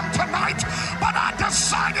gave him tonight, but I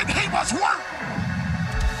decided he was worth.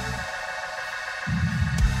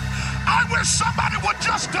 I wish somebody would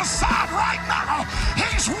just decide right now,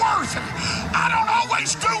 he's worthy. I don't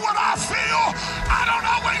always do what I feel. I don't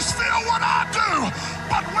always feel what I do.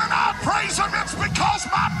 But when I praise him, it's because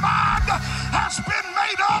my mind has been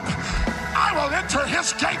made up. I will enter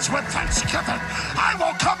his gates with thanksgiving. I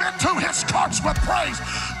will come into his courts with praise.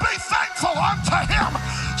 Be thankful unto him.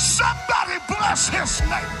 Somebody bless his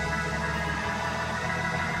name.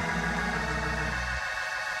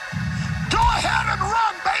 Go ahead and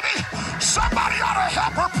run, baby. Somebody ought to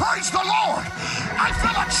help her praise the Lord. I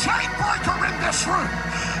feel a chain breaker in this room.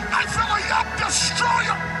 I feel a yoke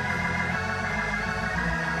destroyer.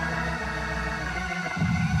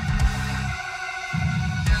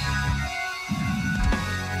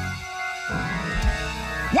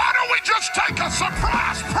 Why don't we just take a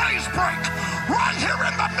surprise praise break right here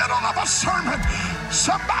in the middle of a sermon?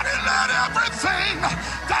 Somebody let everything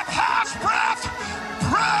that has breath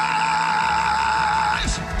praise.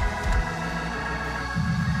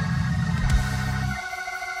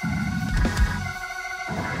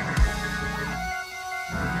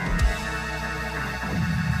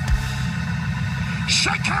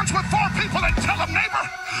 Shake hands with 4 people and tell them, neighbor,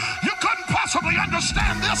 you couldn't possibly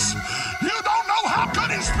understand this. You don't know how good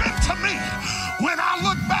he's been to me. When I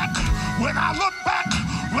look back, when I look back,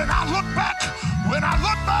 when I look back, when I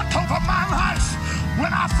look back over my life, when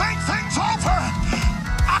I think things over,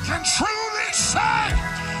 I can truly say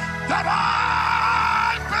that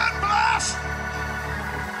I've been blessed.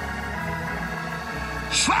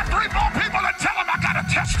 Slap 3 more people and tell them I got a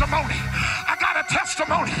testimony. I got a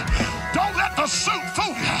testimony. Don't let the suit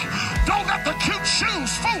fool you. Don't let the cute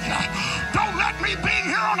shoes fool you. Don't let me being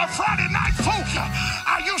here on a Friday night fool you.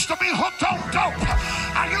 I used to be hooked on dope.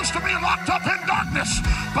 I used to be locked up in darkness.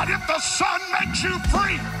 But if the Son makes you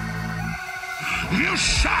free, You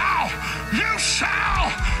shall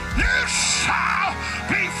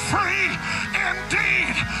be free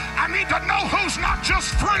indeed. I need to know who's not just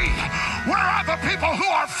free. Where are the people who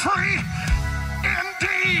are free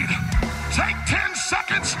indeed? Take 10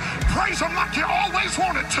 seconds, praise him like you always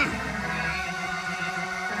wanted to.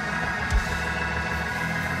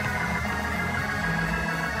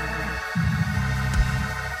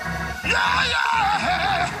 Yeah.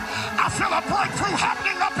 I feel a breakthrough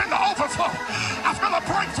happening up in the overflow. I feel a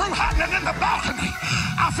breakthrough happening in the balcony.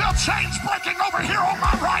 I feel chains breaking over here on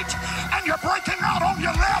my right, and you're breaking out on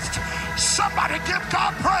your left. Somebody give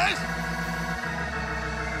God praise.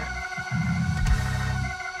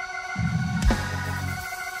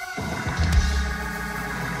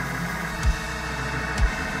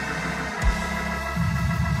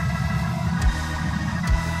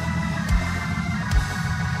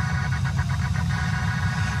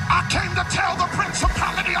 Came to tell the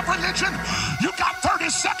principality of religion, you got 30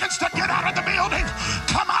 seconds to get out of the building.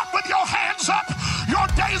 Come out with your hands up. Your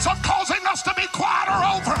days of causing us to be quiet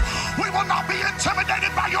are over. We will not be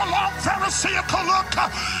intimidated by your long pharisaical look.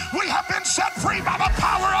 We have been set free by the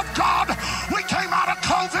power of God. We came out of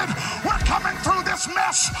COVID. We're coming through this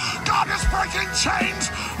mess. God is breaking chains.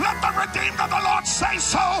 Let the redeemed of the Lord say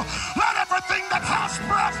so. Let everything that has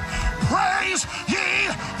breath praise ye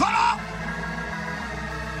the Lord.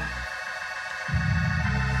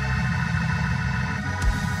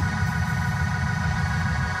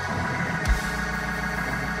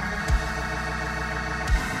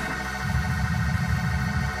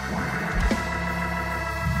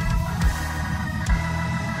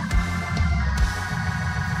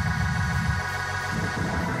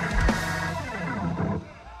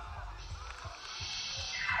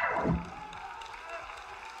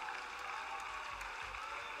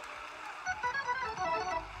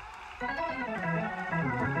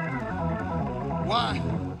 Why?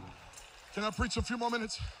 Can I preach a few more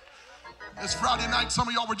minutes? It's Friday night. Some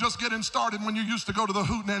of y'all were just getting started when you used to go to the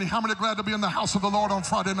hootenanny. How many are glad to be in the house of the Lord on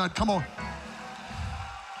Friday night? Come on.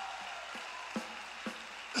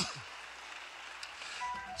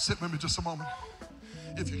 Sit with me just a moment,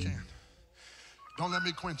 if you can. Don't let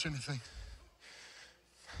me quench anything.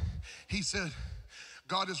 He said,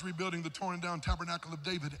 God is rebuilding the torn down tabernacle of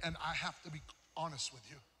David, and I have to be honest with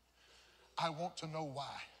you. I want to know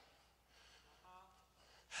why.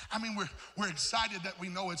 I mean, we're excited that we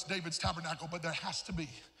know it's David's tabernacle, but there has to be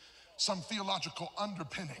some theological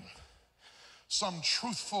underpinning, some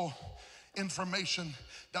truthful information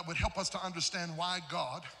that would help us to understand why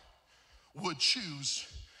God would choose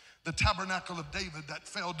the tabernacle of David that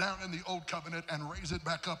fell down in the old covenant and raise it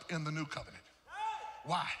back up in the new covenant.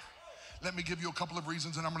 Why? Let me give you a couple of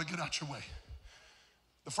reasons, and I'm going to get out your way.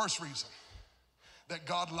 The first reason that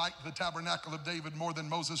God liked the tabernacle of David more than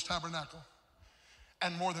Moses' tabernacle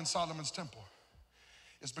and more than Solomon's temple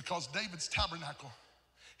is because David's tabernacle,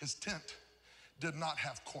 his tent, did not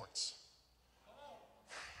have courts.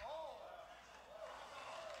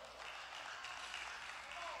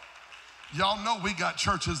 Y'all know we got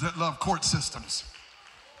churches that love court systems.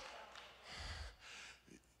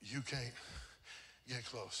 You can't get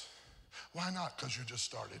close. Why not? Because you just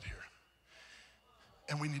started here.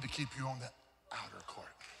 And we need to keep you on that outer court.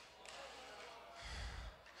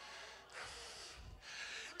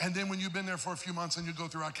 And then when you've been there for a few months and you go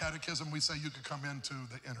through our catechism, we say you could come into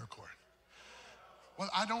the inner court. Well,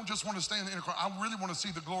 I don't just want to stay in the inner court. I really want to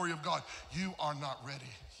see the glory of God. You are not ready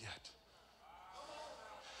yet.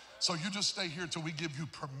 So you just stay here till we give you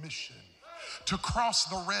permission to cross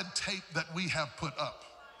the red tape that we have put up.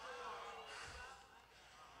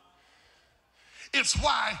 It's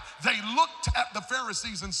why they looked at the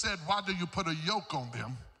Pharisees and said, why do you put a yoke on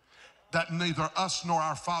them that neither us nor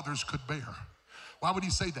our fathers could bear? Why would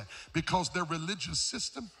he say that? Because their religious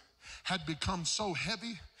system had become so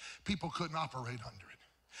heavy, people couldn't operate under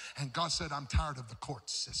it. And God said, I'm tired of the court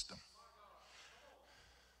system.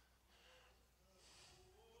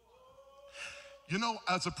 You know,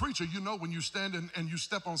 as a preacher, you know when you stand and you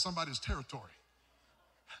step on somebody's territory.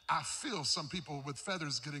 I feel some people with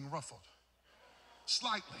feathers getting ruffled.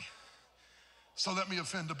 Slightly. So let me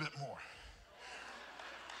offend a bit more.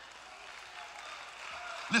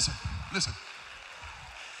 Listen.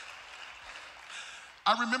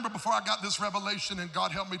 I remember before I got this revelation and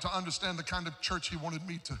God helped me to understand the kind of church he wanted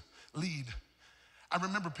me to lead. I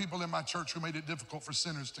remember people in my church who made it difficult for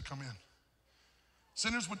sinners to come in.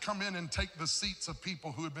 Sinners would come in and take the seats of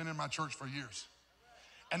people who had been in my church for years.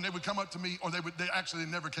 And they would come up to me, or they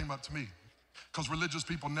never came up to me. Because religious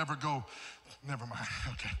people never go, never mind,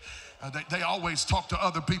 okay. They always talk to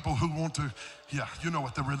other people who want to, yeah, you know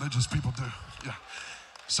what the religious people do, yeah.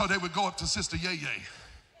 So they would go up to Sister Yay Yay,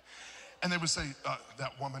 and they would say,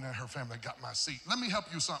 that woman and her family got my seat. Let me help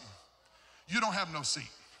you something. You don't have no seat.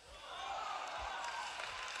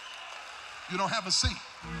 You don't have a seat.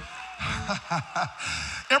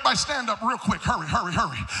 Everybody stand up real quick. Hurry, hurry,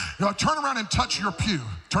 hurry. Turn around and touch your pew.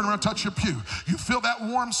 Turn around and touch your pew. You feel that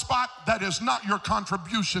warm spot? That is not your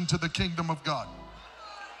contribution to the kingdom of God.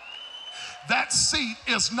 That seat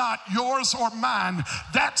is not yours or mine.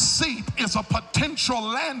 That seat is a potential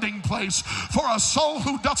landing place for a soul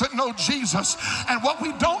who doesn't know Jesus. And what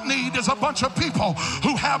we don't need is a bunch of people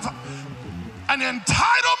who have an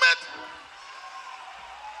entitlement.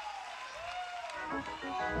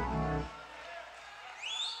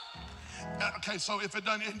 Okay, so if it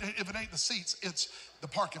ain't the seats, it's the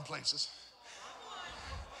parking places.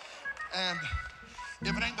 And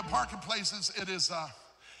if it ain't the parking places, it is,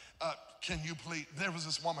 can you please, there was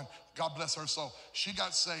this woman, God bless her soul. She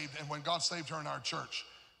got saved, and when God saved her in our church,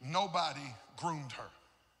 nobody groomed her.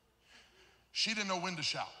 She didn't know when to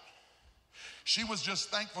shout. She was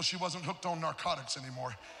just thankful she wasn't hooked on narcotics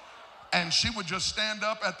anymore. And she would just stand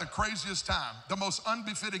up at the craziest time, the most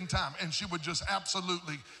unbefitting time, and she would just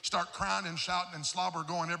absolutely start crying and shouting and slobber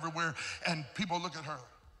going everywhere, and people look at her.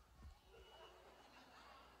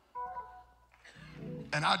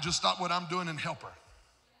 And I just stop what I'm doing and help her.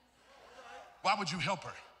 Why would you help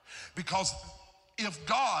her? Because if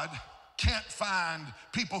God can't find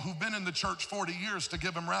people who've been in the church 40 years to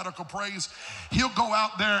give him radical praise, he'll go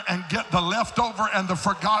out there and get the leftover and the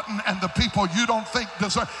forgotten and the people you don't think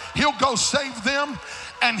deserve. He'll go save them.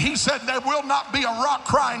 And he said, there will not be a rock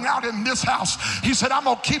crying out in this house. He said, I'm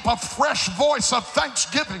going to keep a fresh voice of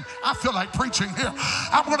thanksgiving. I feel like preaching here.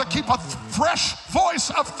 I'm going to keep a fresh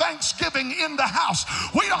voice of thanksgiving in the house.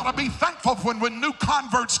 We ought to be thankful when new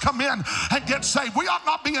converts come in and get saved. We ought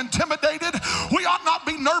not be intimidated. We ought not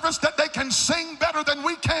be nervous that they can sing better than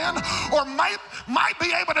we can or might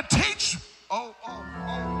be able to teach. Oh.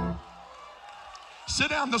 Sit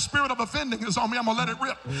down, the spirit of offending is on me. I'm going to let it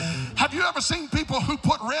rip. Have you ever seen people who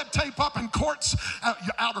put red tape up in courts,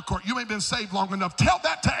 outer court? You ain't been saved long enough. Tell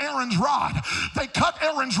that to Aaron's rod. They cut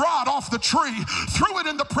Aaron's rod off the tree, threw it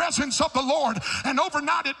in the presence of the Lord, and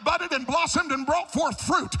overnight it budded and blossomed and brought forth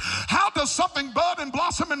fruit. How does something bud and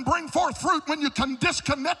blossom and bring forth fruit when you can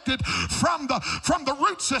disconnect it from the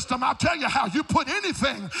root system? I'll tell you how. You put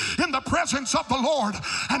anything in the presence of the Lord,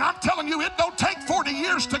 and I'm telling you, it don't take 40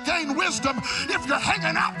 years to gain wisdom if you're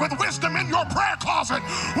hanging out with wisdom in your prayer closet.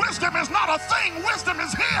 Wisdom is not a thing. Wisdom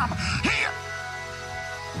is him.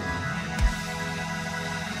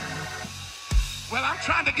 Well, I'm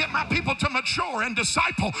trying to get my people to mature and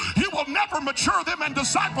disciple. You will never mature them and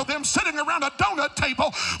disciple them sitting around a donut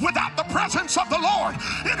table without the presence of the Lord.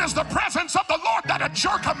 It is the presence of the Lord that a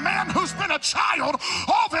jerk a man who's been a child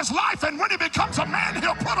all of his life, and when he becomes a man,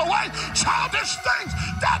 he'll put away childish things.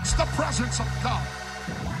 That's the presence of God.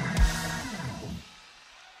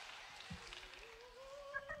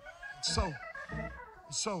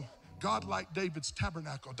 So God liked David's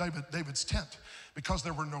tabernacle, David's tent, because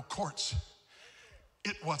there were no courts.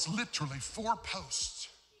 It was literally 4 posts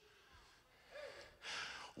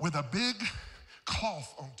with a big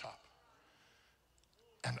cloth on top.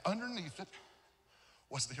 And underneath it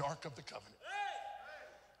was the Ark of the Covenant.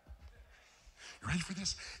 You ready for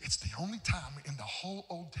this? It's the only time in the whole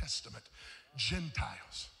Old Testament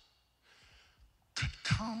Gentiles could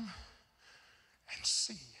come and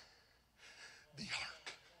see the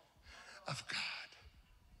Ark of God.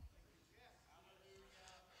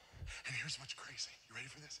 And here's what's crazy. You ready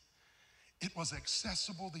for this? It was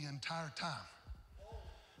accessible the entire time.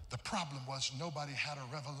 The problem was nobody had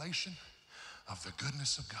a revelation of the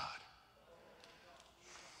goodness of God.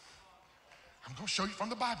 I'm going to show you from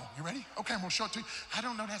the Bible. You ready? Okay, I'm going to show it to you. I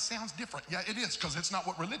don't know, that sounds different. Yeah, it is, because it's not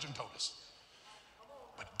what religion told us.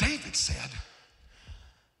 But David said,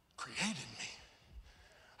 create in me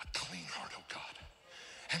a clean heart, oh God,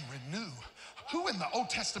 and renew. Who in the Old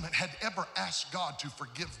Testament had ever asked God to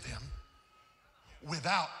forgive them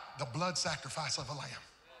without the blood sacrifice of a lamb?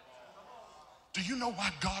 Do you know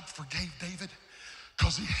why God forgave David?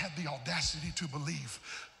 Because he had the audacity to believe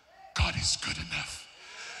God is good enough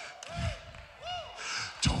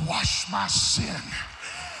to wash my sin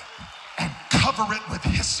and cover it with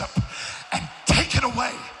hyssop and take it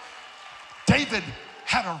away. David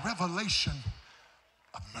had a revelation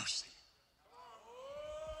of mercy.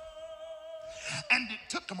 And it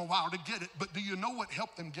took him a while to get it, but do you know what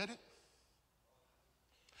helped him get it?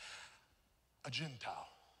 A Gentile.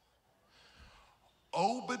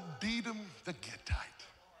 Obed-Edom the Gittite.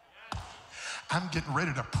 I'm getting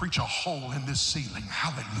ready to preach a hole in this ceiling.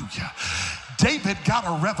 Hallelujah. David got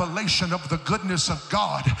a revelation of the goodness of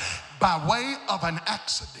God by way of an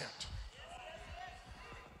accident.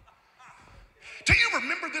 Do you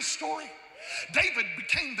remember this story? David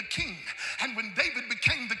became the king, and when David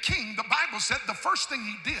became the king, the Bible said the first thing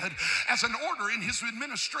he did as an order in his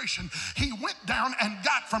administration, he went down and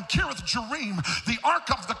got from Kirith Jearim the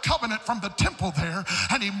Ark of the Covenant from the temple there,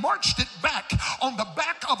 and he marched it back on the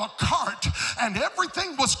back of a cart, and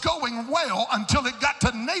everything was going well until it got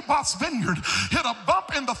to Naboth's vineyard, hit a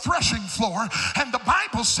bump in the threshing floor, and the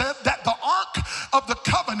Bible said that the Ark of the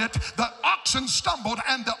Covenant, the oxen stumbled,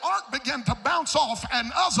 and the Ark began to bounce off,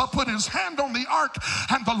 and Uzzah put his hand on the ark,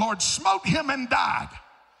 and the Lord smote him and died.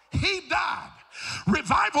 He died.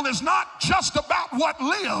 Revival is not just about what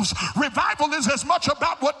lives. Revival is as much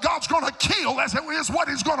about what God's going to kill as it is what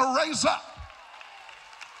he's going to raise up.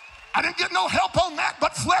 I didn't get no help on that,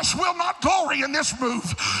 but flesh will not glory in this move.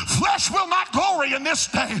 Flesh will not glory in this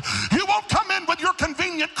day. You won't come in with your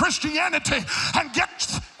convenient Christianity and get,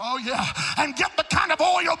 and get the kind of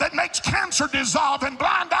oil that makes cancer dissolve and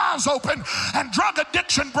blind eyes open and drug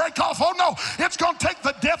addiction break off. Oh no, it's going to take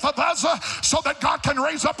the death of Uzzah so that God can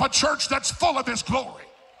raise up a church that's full of his glory.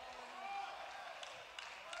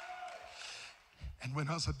 And when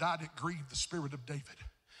Uzzah died, it grieved the spirit of David.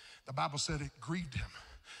 The Bible said it grieved him.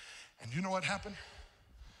 And you know what happened?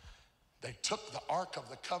 They took the Ark of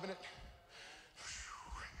the Covenant.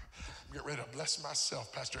 Get ready to bless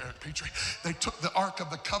myself, Pastor Eric Petrie. They took the Ark of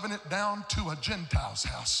the Covenant down to a Gentile's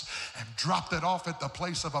house and dropped it off at the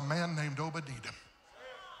place of a man named Obed-Edom.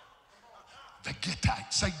 The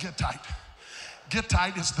Gittite. Say Gittite.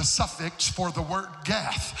 Gittite is the suffix for the word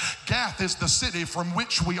Gath. Gath is the city from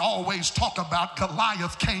which we always talk about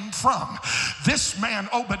Goliath came from. This man,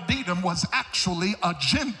 Obed-Edom, was actually a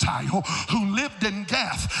Gentile who lived in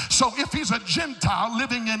Gath. So if he's a Gentile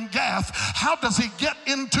living in Gath, how does he get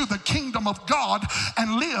into the kingdom of God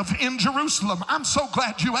and live in Jerusalem? I'm so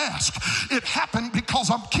glad you asked. It happened because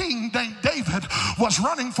a king named David was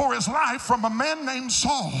running for his life from a man named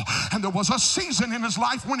Saul. And there was a season in his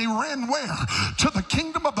life when he ran where? To the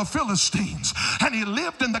kingdom of the Philistines, and he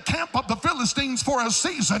lived in the camp of the Philistines for a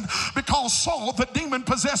season because Saul, the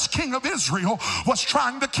demon-possessed king of Israel, was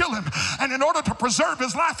trying to kill him. And in order to preserve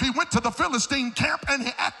his life, he went to the Philistine camp and he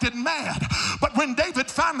acted mad. But when David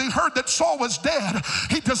finally heard that Saul was dead,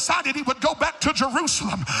 he decided he would go back to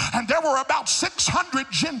Jerusalem. And there were about 600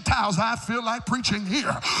 Gentiles, I feel like preaching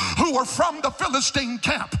here, who were from the Philistine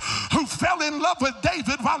camp, who fell in love with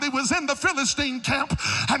David while he was in the Philistine camp.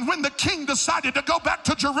 And when the king decided to go back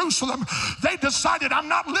to Jerusalem, they decided, I'm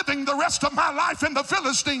not living the rest of my life in the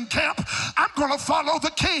Philistine camp. I'm going to follow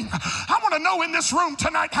the king. I want to know in this room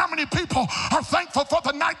tonight how many people are thankful for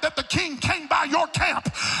the night that the king came by your camp,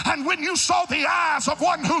 and when you saw the eyes of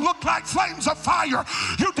one who looked like flames of fire,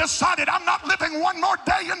 you decided, I'm not living one more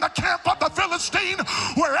day in the camp of the Philistine.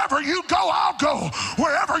 Wherever you go, I'll go.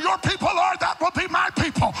 Wherever your people are, that will be my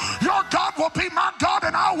people. Your God will be my God,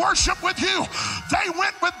 and I'll worship with you. They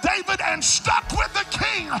went with David and stuck with the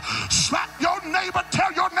king. Slap your neighbor,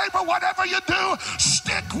 tell your neighbor, whatever you do,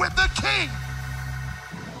 stick with the king.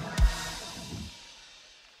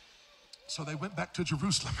 So they went back to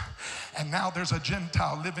Jerusalem, and now there's a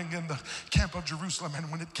Gentile living in the camp of Jerusalem. And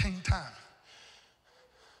when it came time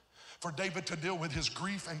for David to deal with his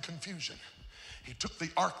grief and confusion, he took the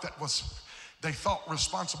ark that was, they thought,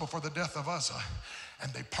 responsible for the death of Uzzah,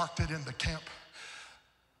 and they parked it in the camp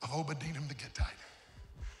of Obed-Edom the Gittite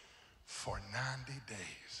for 90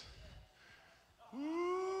 days.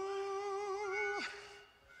 Ooh.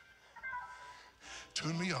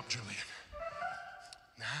 Tune me up, Julian.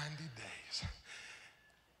 90 days.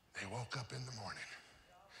 They woke up in the morning,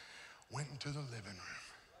 went into the living room,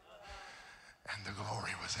 and the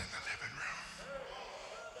glory was in the living room.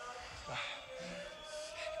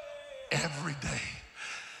 Every day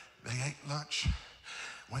they ate lunch,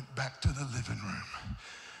 went back to the living room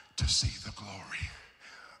to see the glory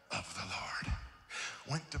of the Lord.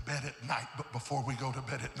 Went to bed at night, but before we go to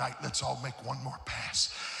bed at night, let's all make one more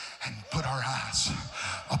pass and put our eyes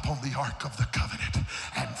upon the Ark of the Covenant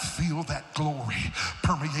and feel that glory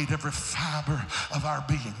permeate every fiber of our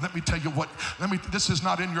being. Let me tell you what, this is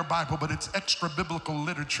not in your Bible, but it's extra biblical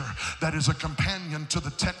literature that is a companion to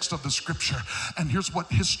the text of the scripture. And here's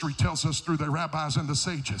what history tells us through the rabbis and the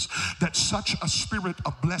sages, that such a spirit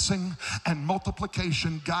of blessing and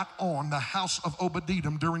multiplication got on the house of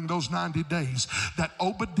Obed-Edom during those 90 days that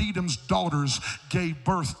Obed-Edom's daughters gave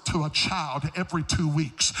birth to a child every 2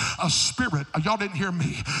 weeks. a spirit. Y'all didn't hear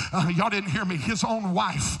me. Y'all didn't hear me. His own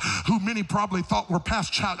wife, who many probably thought were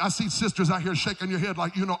past child. I see sisters out here shaking your head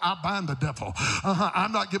like, I bind the devil.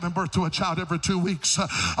 I'm not giving birth to a child every 2 weeks.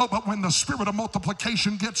 But when the spirit of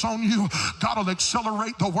multiplication gets on you, God will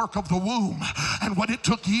accelerate the work of the womb. And what it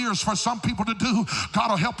took years for some people to do, God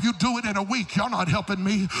will help you do it in a week. Y'all not helping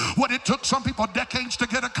me. What it took some people decades to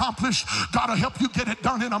get accomplished, God will help you get it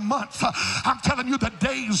done in a month. I'm telling you, the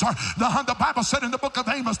days are, the Bible said in the book of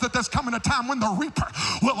Amos that there's coming a time when the reaper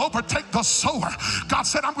will overtake the sower. God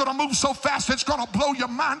said, I'm going to move so fast it's going to blow your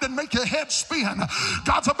mind and make your head spin.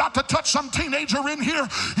 God's about to touch some teenager in here.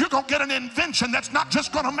 You're going to get an invention that's not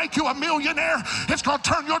just going to make you a millionaire. It's going to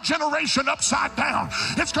turn your generation upside down.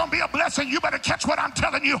 It's going to be a blessing. You better catch what I'm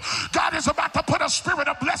telling you. God is about to put a spirit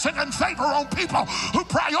of blessing and favor on people who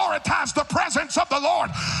prioritize the presence of the Lord.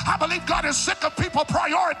 I believe God is sick of people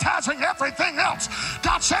prioritizing everything else.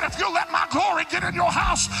 God said, if you let my glory get in your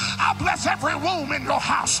house, I'll bless every womb in your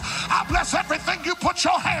house. I'll bless everything you put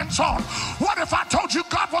your hands on. What if I told you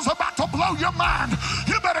God was about to blow your mind?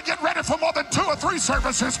 You better get ready for more than 2 or 3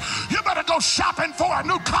 services. You better go shopping for a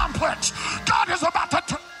new complex. God is about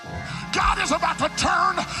to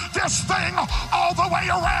turn this thing all the way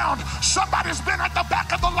around. Somebody's been at the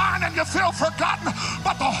back of the line and you feel forgotten,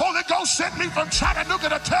 but the Holy Ghost sent me from Chattanooga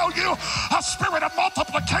to tell you a spirit of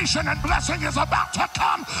multiplication and blessing is about to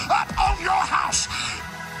come up on your house.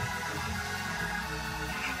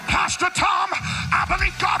 Pastor Tom, I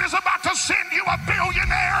believe God is about to send you a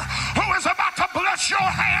billionaire who is about to bless your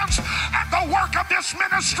hands at the work of this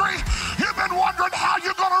ministry. You've been wondering how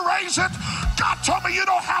you're going to raise it. God told me you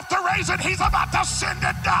don't have to raise it. He's about to send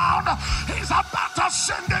it down. He's about to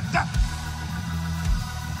send it down.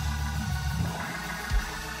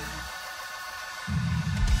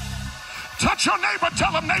 Touch your neighbor.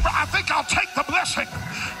 Tell him, neighbor, I think I'll take the blessing.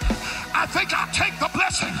 I think I'll take the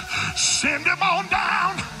blessing. Send him on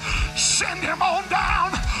down. Send him on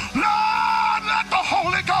down. Lord, let the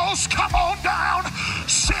Holy Ghost come on down.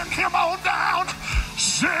 Send him on down.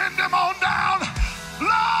 Send him on down.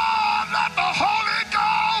 Lord, let the Holy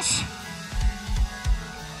Ghost.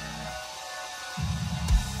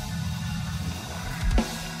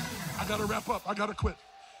 I got to wrap up. I got to quit.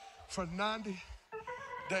 For 90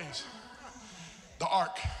 days, the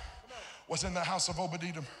ark was in the house of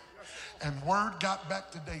Obed-Edom. And word got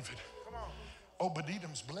back to David.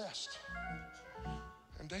 Obed-Edom's blessed.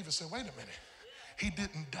 And David said, wait a minute. He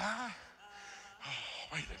didn't die?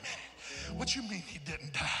 Oh, wait a minute. What you mean he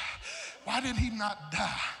didn't die? Why did he not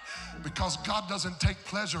die? Because God doesn't take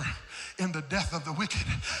pleasure in the death of the wicked.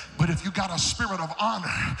 But if you got a spirit of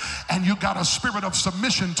honor and you got a spirit of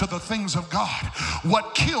submission to the things of God,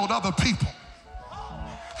 what killed other people,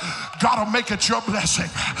 God will make it your blessing.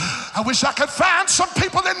 I wish I could find some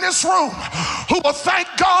people in this room who will thank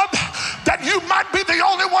God that you might be the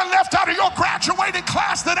only one left out of your graduating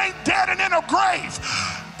class that ain't dead and in a grave.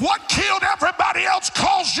 What killed everybody else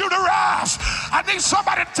caused you to rise. I need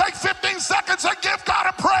somebody to take 15 seconds and give God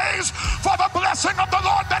a praise for the blessing of the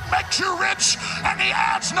Lord that makes you rich and he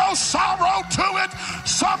adds no sorrow to it.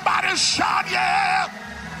 Somebody shout, yeah.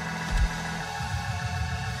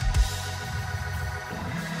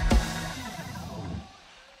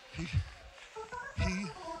 He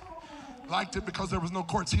liked it because there was no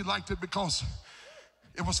courts. He liked it because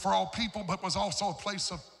it was for all people, but was also a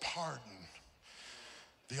place of pardon.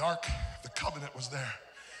 The ark, the covenant was there,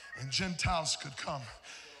 and Gentiles could come.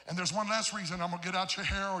 And there's one last reason. I'm going to get out your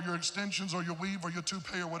hair or your extensions or your weave or your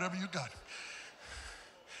toupee or whatever you got.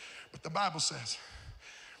 But the Bible says,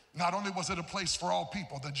 not only was it a place for all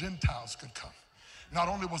people, the Gentiles could come. Not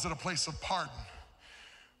only was it a place of pardon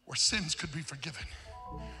where sins could be forgiven,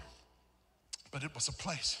 but it was a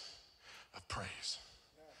place of praise.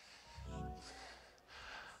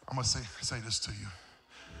 I'm going to say this to you.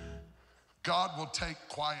 God will take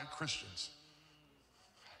quiet Christians.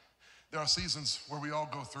 There are seasons where we all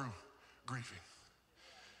go through grieving.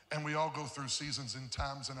 And we all go through seasons and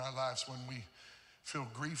times in our lives when we feel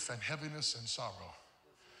grief and heaviness and sorrow.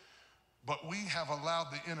 But we have allowed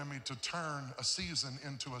the enemy to turn a season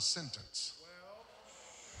into a sentence.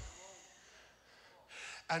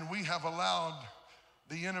 And we have allowed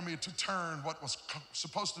the enemy to turn what was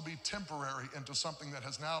supposed to be temporary into something that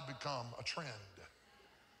has now become a trend.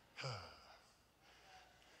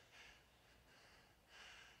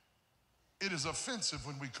 It is offensive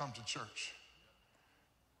when we come to church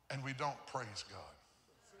and we don't praise God.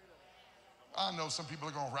 I know some people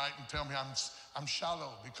are going to write and tell me I'm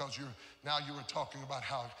shallow because you were talking about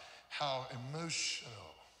how emotional.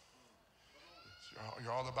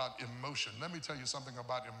 You're all about emotion. Let me tell you something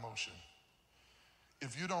about emotion.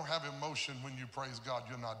 If you don't have emotion when you praise God,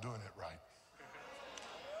 you're not doing it right.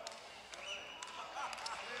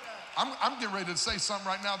 I'm getting ready to say something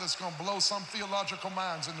right now that's going to blow some theological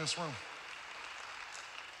minds in this room.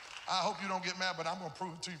 I hope you don't get mad, but I'm going to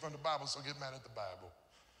prove it to you from the Bible, so get mad at the Bible.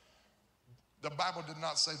 The Bible did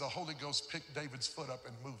not say the Holy Ghost picked David's foot up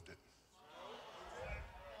and moved it.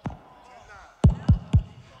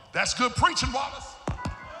 That's good preaching, Wallace.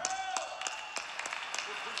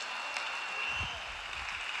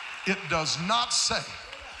 It does not say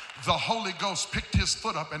the Holy Ghost picked his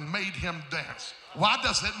foot up and made him dance. Why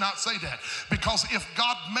does it not say that? Because if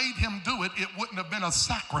God made him do it, it wouldn't have been a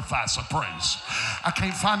sacrifice of praise. I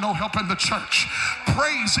can't find no help in the church.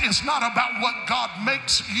 Praise is not about what God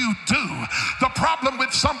makes you do. The problem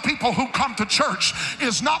with some people who come to church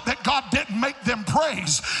is not that God didn't make them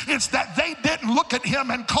praise. It's that they didn't look at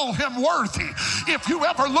him and call him worthy. If you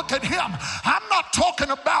ever look at him, I'm not talking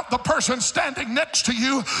about the person standing next to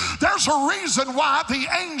you. There's a reason why the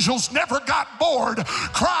angels never got bored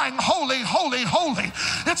crying, holy, holy, holy.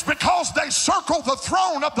 It's because they circle the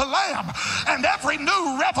throne of the Lamb, and every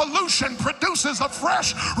new revolution produces a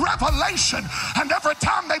fresh revelation, and every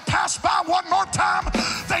time they pass by one more time,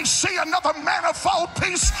 they see another manifold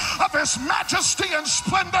piece of his majesty and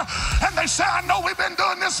splendor, and they say, I know we've been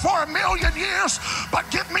doing this for 1,000,000 years, but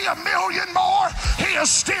give me 1,000,000 more. He is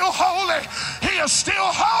still holy. He is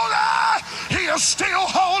still holy. He is still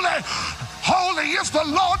holy. Holy is the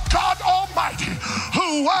Lord God Almighty,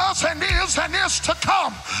 who was and is to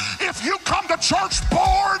come. If you come to church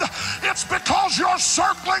bored, it's because you're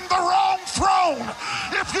circling the wrong throne.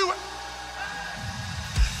 If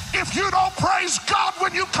you don't praise God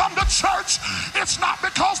when you come to church, it's not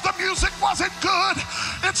because the music wasn't good.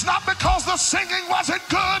 It's not because the singing wasn't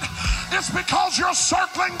good. It's because you're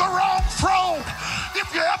circling the wrong throne.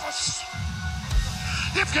 If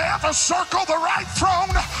you ever circle the right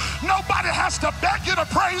throne, nobody has to beg you to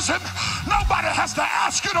praise him. Nobody has to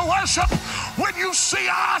ask you to worship. When you see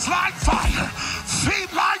eyes like fire,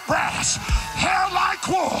 feet like brass, hair like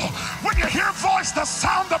wool, when you hear voice the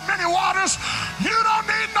sound of many waters, you don't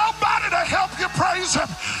need nobody to help you praise him.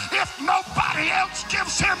 If nobody else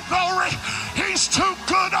gives him glory, he's too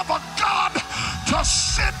good of a God to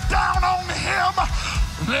sit down on him.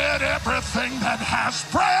 Let everything that has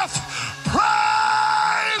breath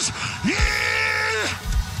praise ye.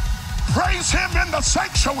 Praise him in the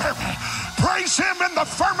sanctuary. Praise him in the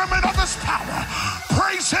firmament of his power.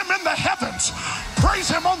 Praise him in the heavens. Praise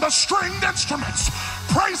him on the stringed instruments.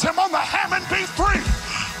 Praise him on the Hammond B3.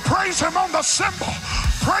 Praise him on the cymbal.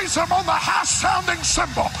 Praise him on the high sounding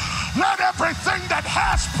cymbal. Let everything that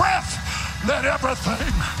has breath, let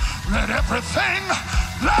everything, let everything,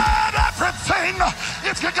 let everything.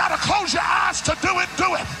 If you got to close your eyes to do it,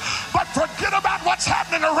 do it. But forget about what's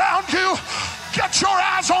happening around you. Get your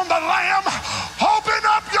eyes on the Lamb. Open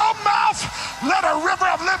up your mouth. Let a river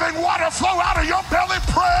of living water flow out of your belly.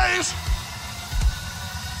 Praise.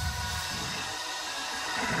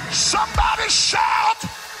 Somebody shout.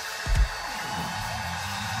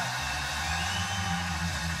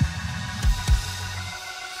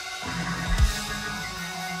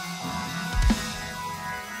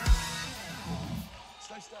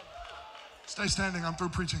 Stay standing. I'm through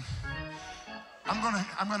preaching. I'm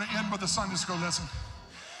gonna end with a Sunday school lesson.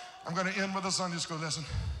 I'm gonna end with a Sunday school lesson,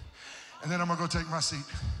 and then I'm gonna go take my seat.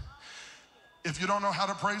 If you don't know how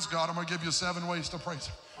to praise God, I'm gonna give you 7 ways to praise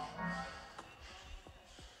him.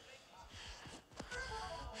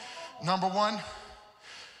 Number 1,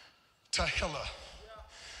 Tehillah.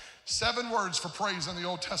 7 words for praise in the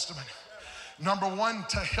Old Testament. Number 1,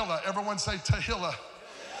 Tehillah. Everyone say Tehillah.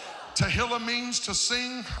 Tehillah means to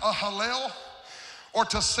sing a Hallel or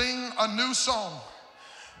to sing a new song,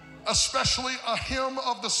 especially a hymn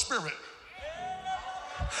of the Spirit.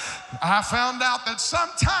 I found out that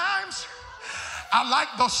sometimes I like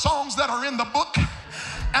the songs that are in the book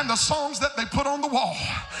and the songs that they put on the wall.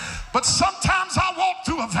 But sometimes I walk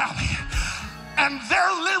through a valley and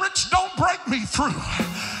their lyrics don't break me through.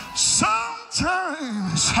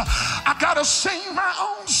 Sometimes I gotta sing my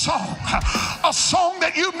own song, a song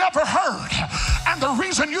that you've never heard. And the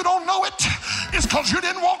reason you don't know it is because you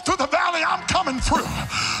didn't walk through the valley I'm coming through.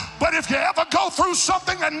 But if you ever go through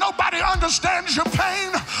something and nobody understands your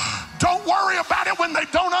pain, don't worry about it when they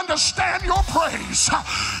don't understand your praise.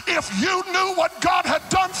 If you knew what God had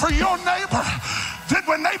done for your neighbor, then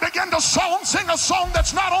when they begin to sing a song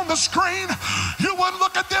that's not on the screen, you would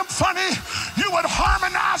look at them funny. You would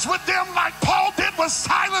harmonize with them like Paul did with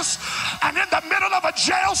Silas. And in the middle of a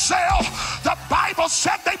jail cell, the Bible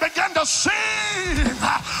said they began to sing.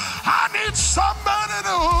 I need somebody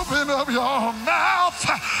to open up your mouth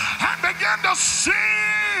and begin begin to sing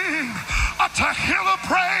a Tehillah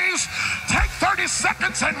praise. Take 30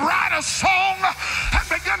 seconds and write a song and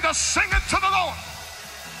begin to sing it to the Lord.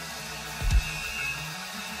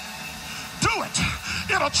 Do it.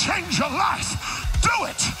 It'll change your life. Do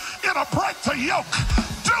it. It'll break the yoke.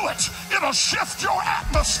 Do it. It'll shift your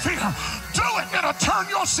atmosphere. Do it. It'll turn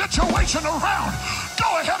your situation around.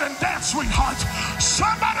 Go ahead and dance, sweetheart.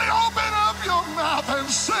 Somebody open up your mouth and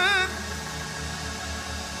sing.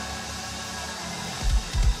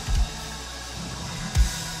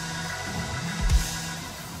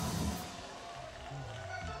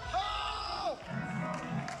 Oh.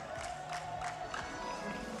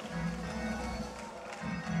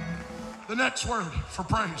 The next word for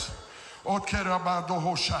praise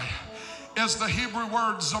is the Hebrew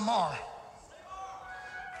word zamar.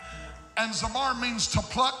 And zamar means to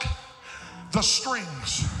pluck the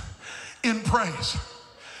strings in praise.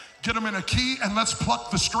 Get them in a key and let's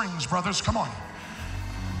pluck the strings, brothers. Come on.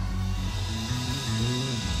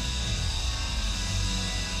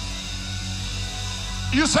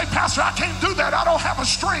 You say, Pastor, I can't do that. I don't have a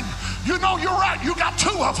string. You know you're right. You got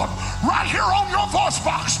two of them right here on your voice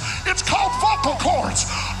box. It's called vocal cords.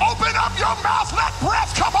 Open up your mouth. Let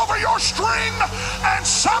breath come over your string. And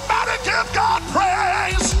somebody give God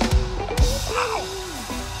praise. Oh,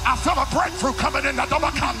 I feel a breakthrough coming in.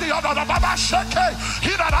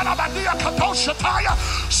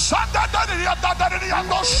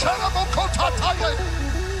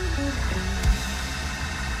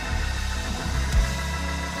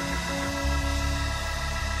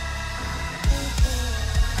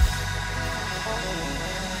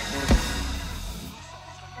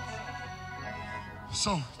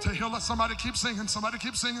 So, Tehillah, somebody keep singing, somebody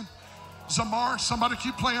keep singing. Zamar, somebody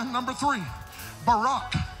keep playing. Number 3,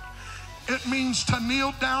 Barak. It means to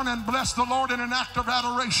kneel down and bless the Lord in an act of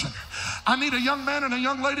adoration. I need a young man and a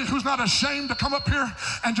young lady who's not ashamed to come up here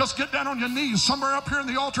and just get down on your knees somewhere up here in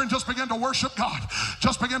the altar and just begin to worship God.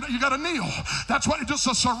 Just begin to, you got to kneel. That's what, just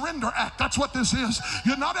a surrender act. That's what this is.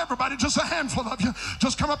 You're not everybody, just a handful of you.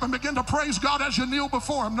 Just come up and begin to praise God as you kneel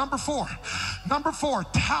before Him. Number 4,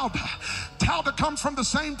 Tauda. Tauda comes from the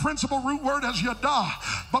same principal root word as Yada,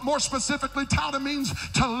 but more specifically, Tauda means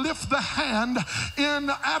to lift the hand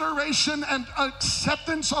in adoration and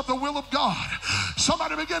acceptance of the will of God.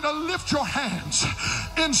 Somebody begin to lift your hands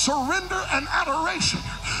in surrender and adoration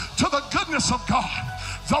to the goodness of God,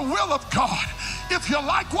 the will of God. If you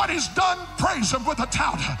like what He's done, praise Him with a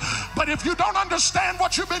Tauda. But if you don't understand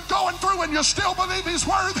what you've been going through and you still believe He's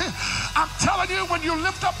worthy, I'm telling you, when you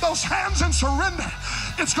lift up those hands in surrender,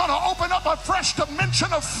 it's going to open up a fresh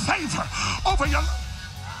dimension of favor over your life.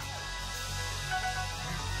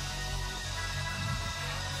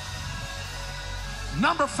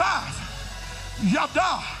 Number 5,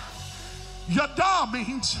 Yada. Yada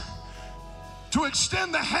means to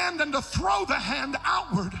extend the hand and to throw the hand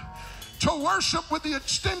outward. To worship with the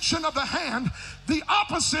extension of the hand. The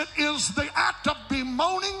opposite is the act of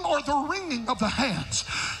bemoaning or the wringing of the hands.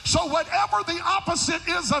 So whatever the opposite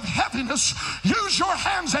is of heaviness, use your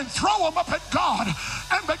hands and throw them up at God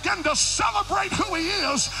and begin to celebrate who He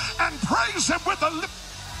is and praise Him with a lip.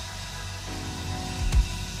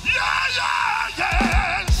 Yeah.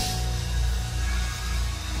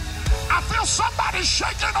 I feel somebody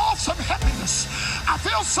shaking off some heaviness. I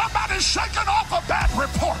feel somebody shaking off a bad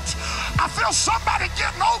report. I feel somebody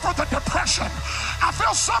getting over the depression. I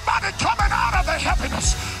feel somebody coming out of the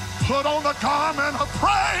heaviness. Put on the garment of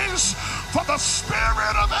praise for the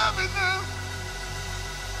spirit of heaviness.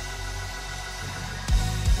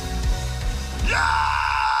 Yeah!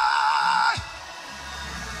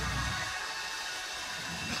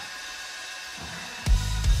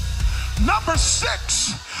 Number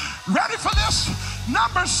 6, ready for this?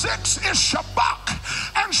 Number 6 is Shabak.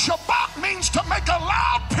 And Shabak means to make a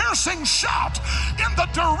loud, piercing shout in the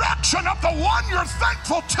direction of the one you're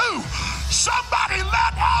thankful to. Somebody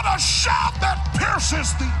let out a shout that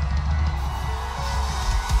pierces the...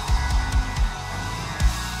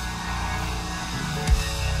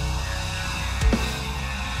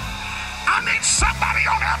 I need somebody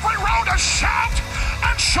on every road to shout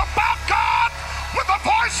and Shabak God with a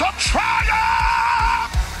voice of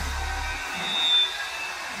triumph.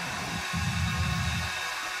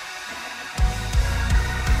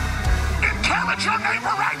 Encourage your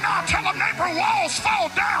neighbor right now. Tell a neighbor, walls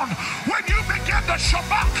fall down when you begin to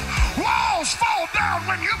Shabak. Walls fall down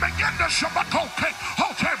when you begin to Shabak.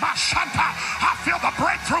 Okay, my Shanta. I feel the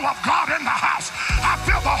breakthrough of God in the house. I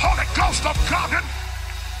feel the Holy Ghost of God in...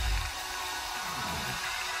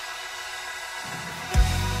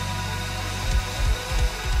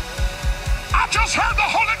 I just heard the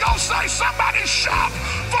Holy Ghost say, somebody shout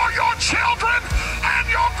for your children and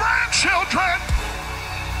your grandchildren.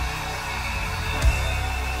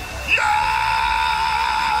 Yeah!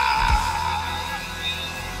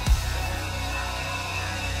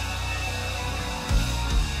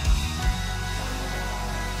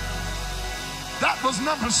 That was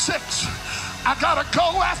number 6. I gotta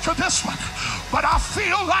go after this one, but I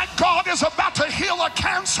feel like God is about to heal a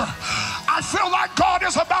cancer. I feel like God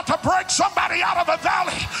is about to break somebody out of a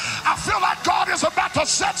valley. I feel like God is about to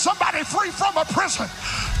set somebody free from a prison,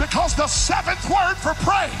 because the 7th word for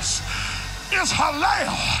praise is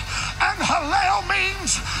Hallel, and Hallel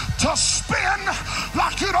means to spin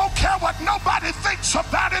like you don't care what nobody thinks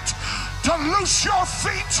about it, to loose your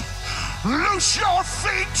feet,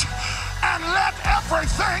 and let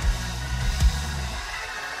everything.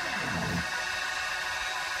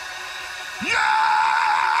 Yeah!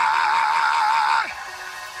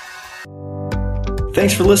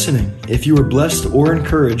 Thanks for listening. If you were blessed or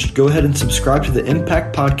encouraged, go ahead and subscribe to the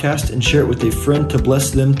Impact Podcast and share it with a friend to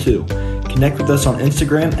bless them too. Connect with us on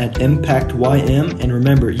Instagram at ImpactYM, and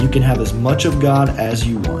remember, you can have as much of God as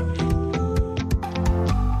you want.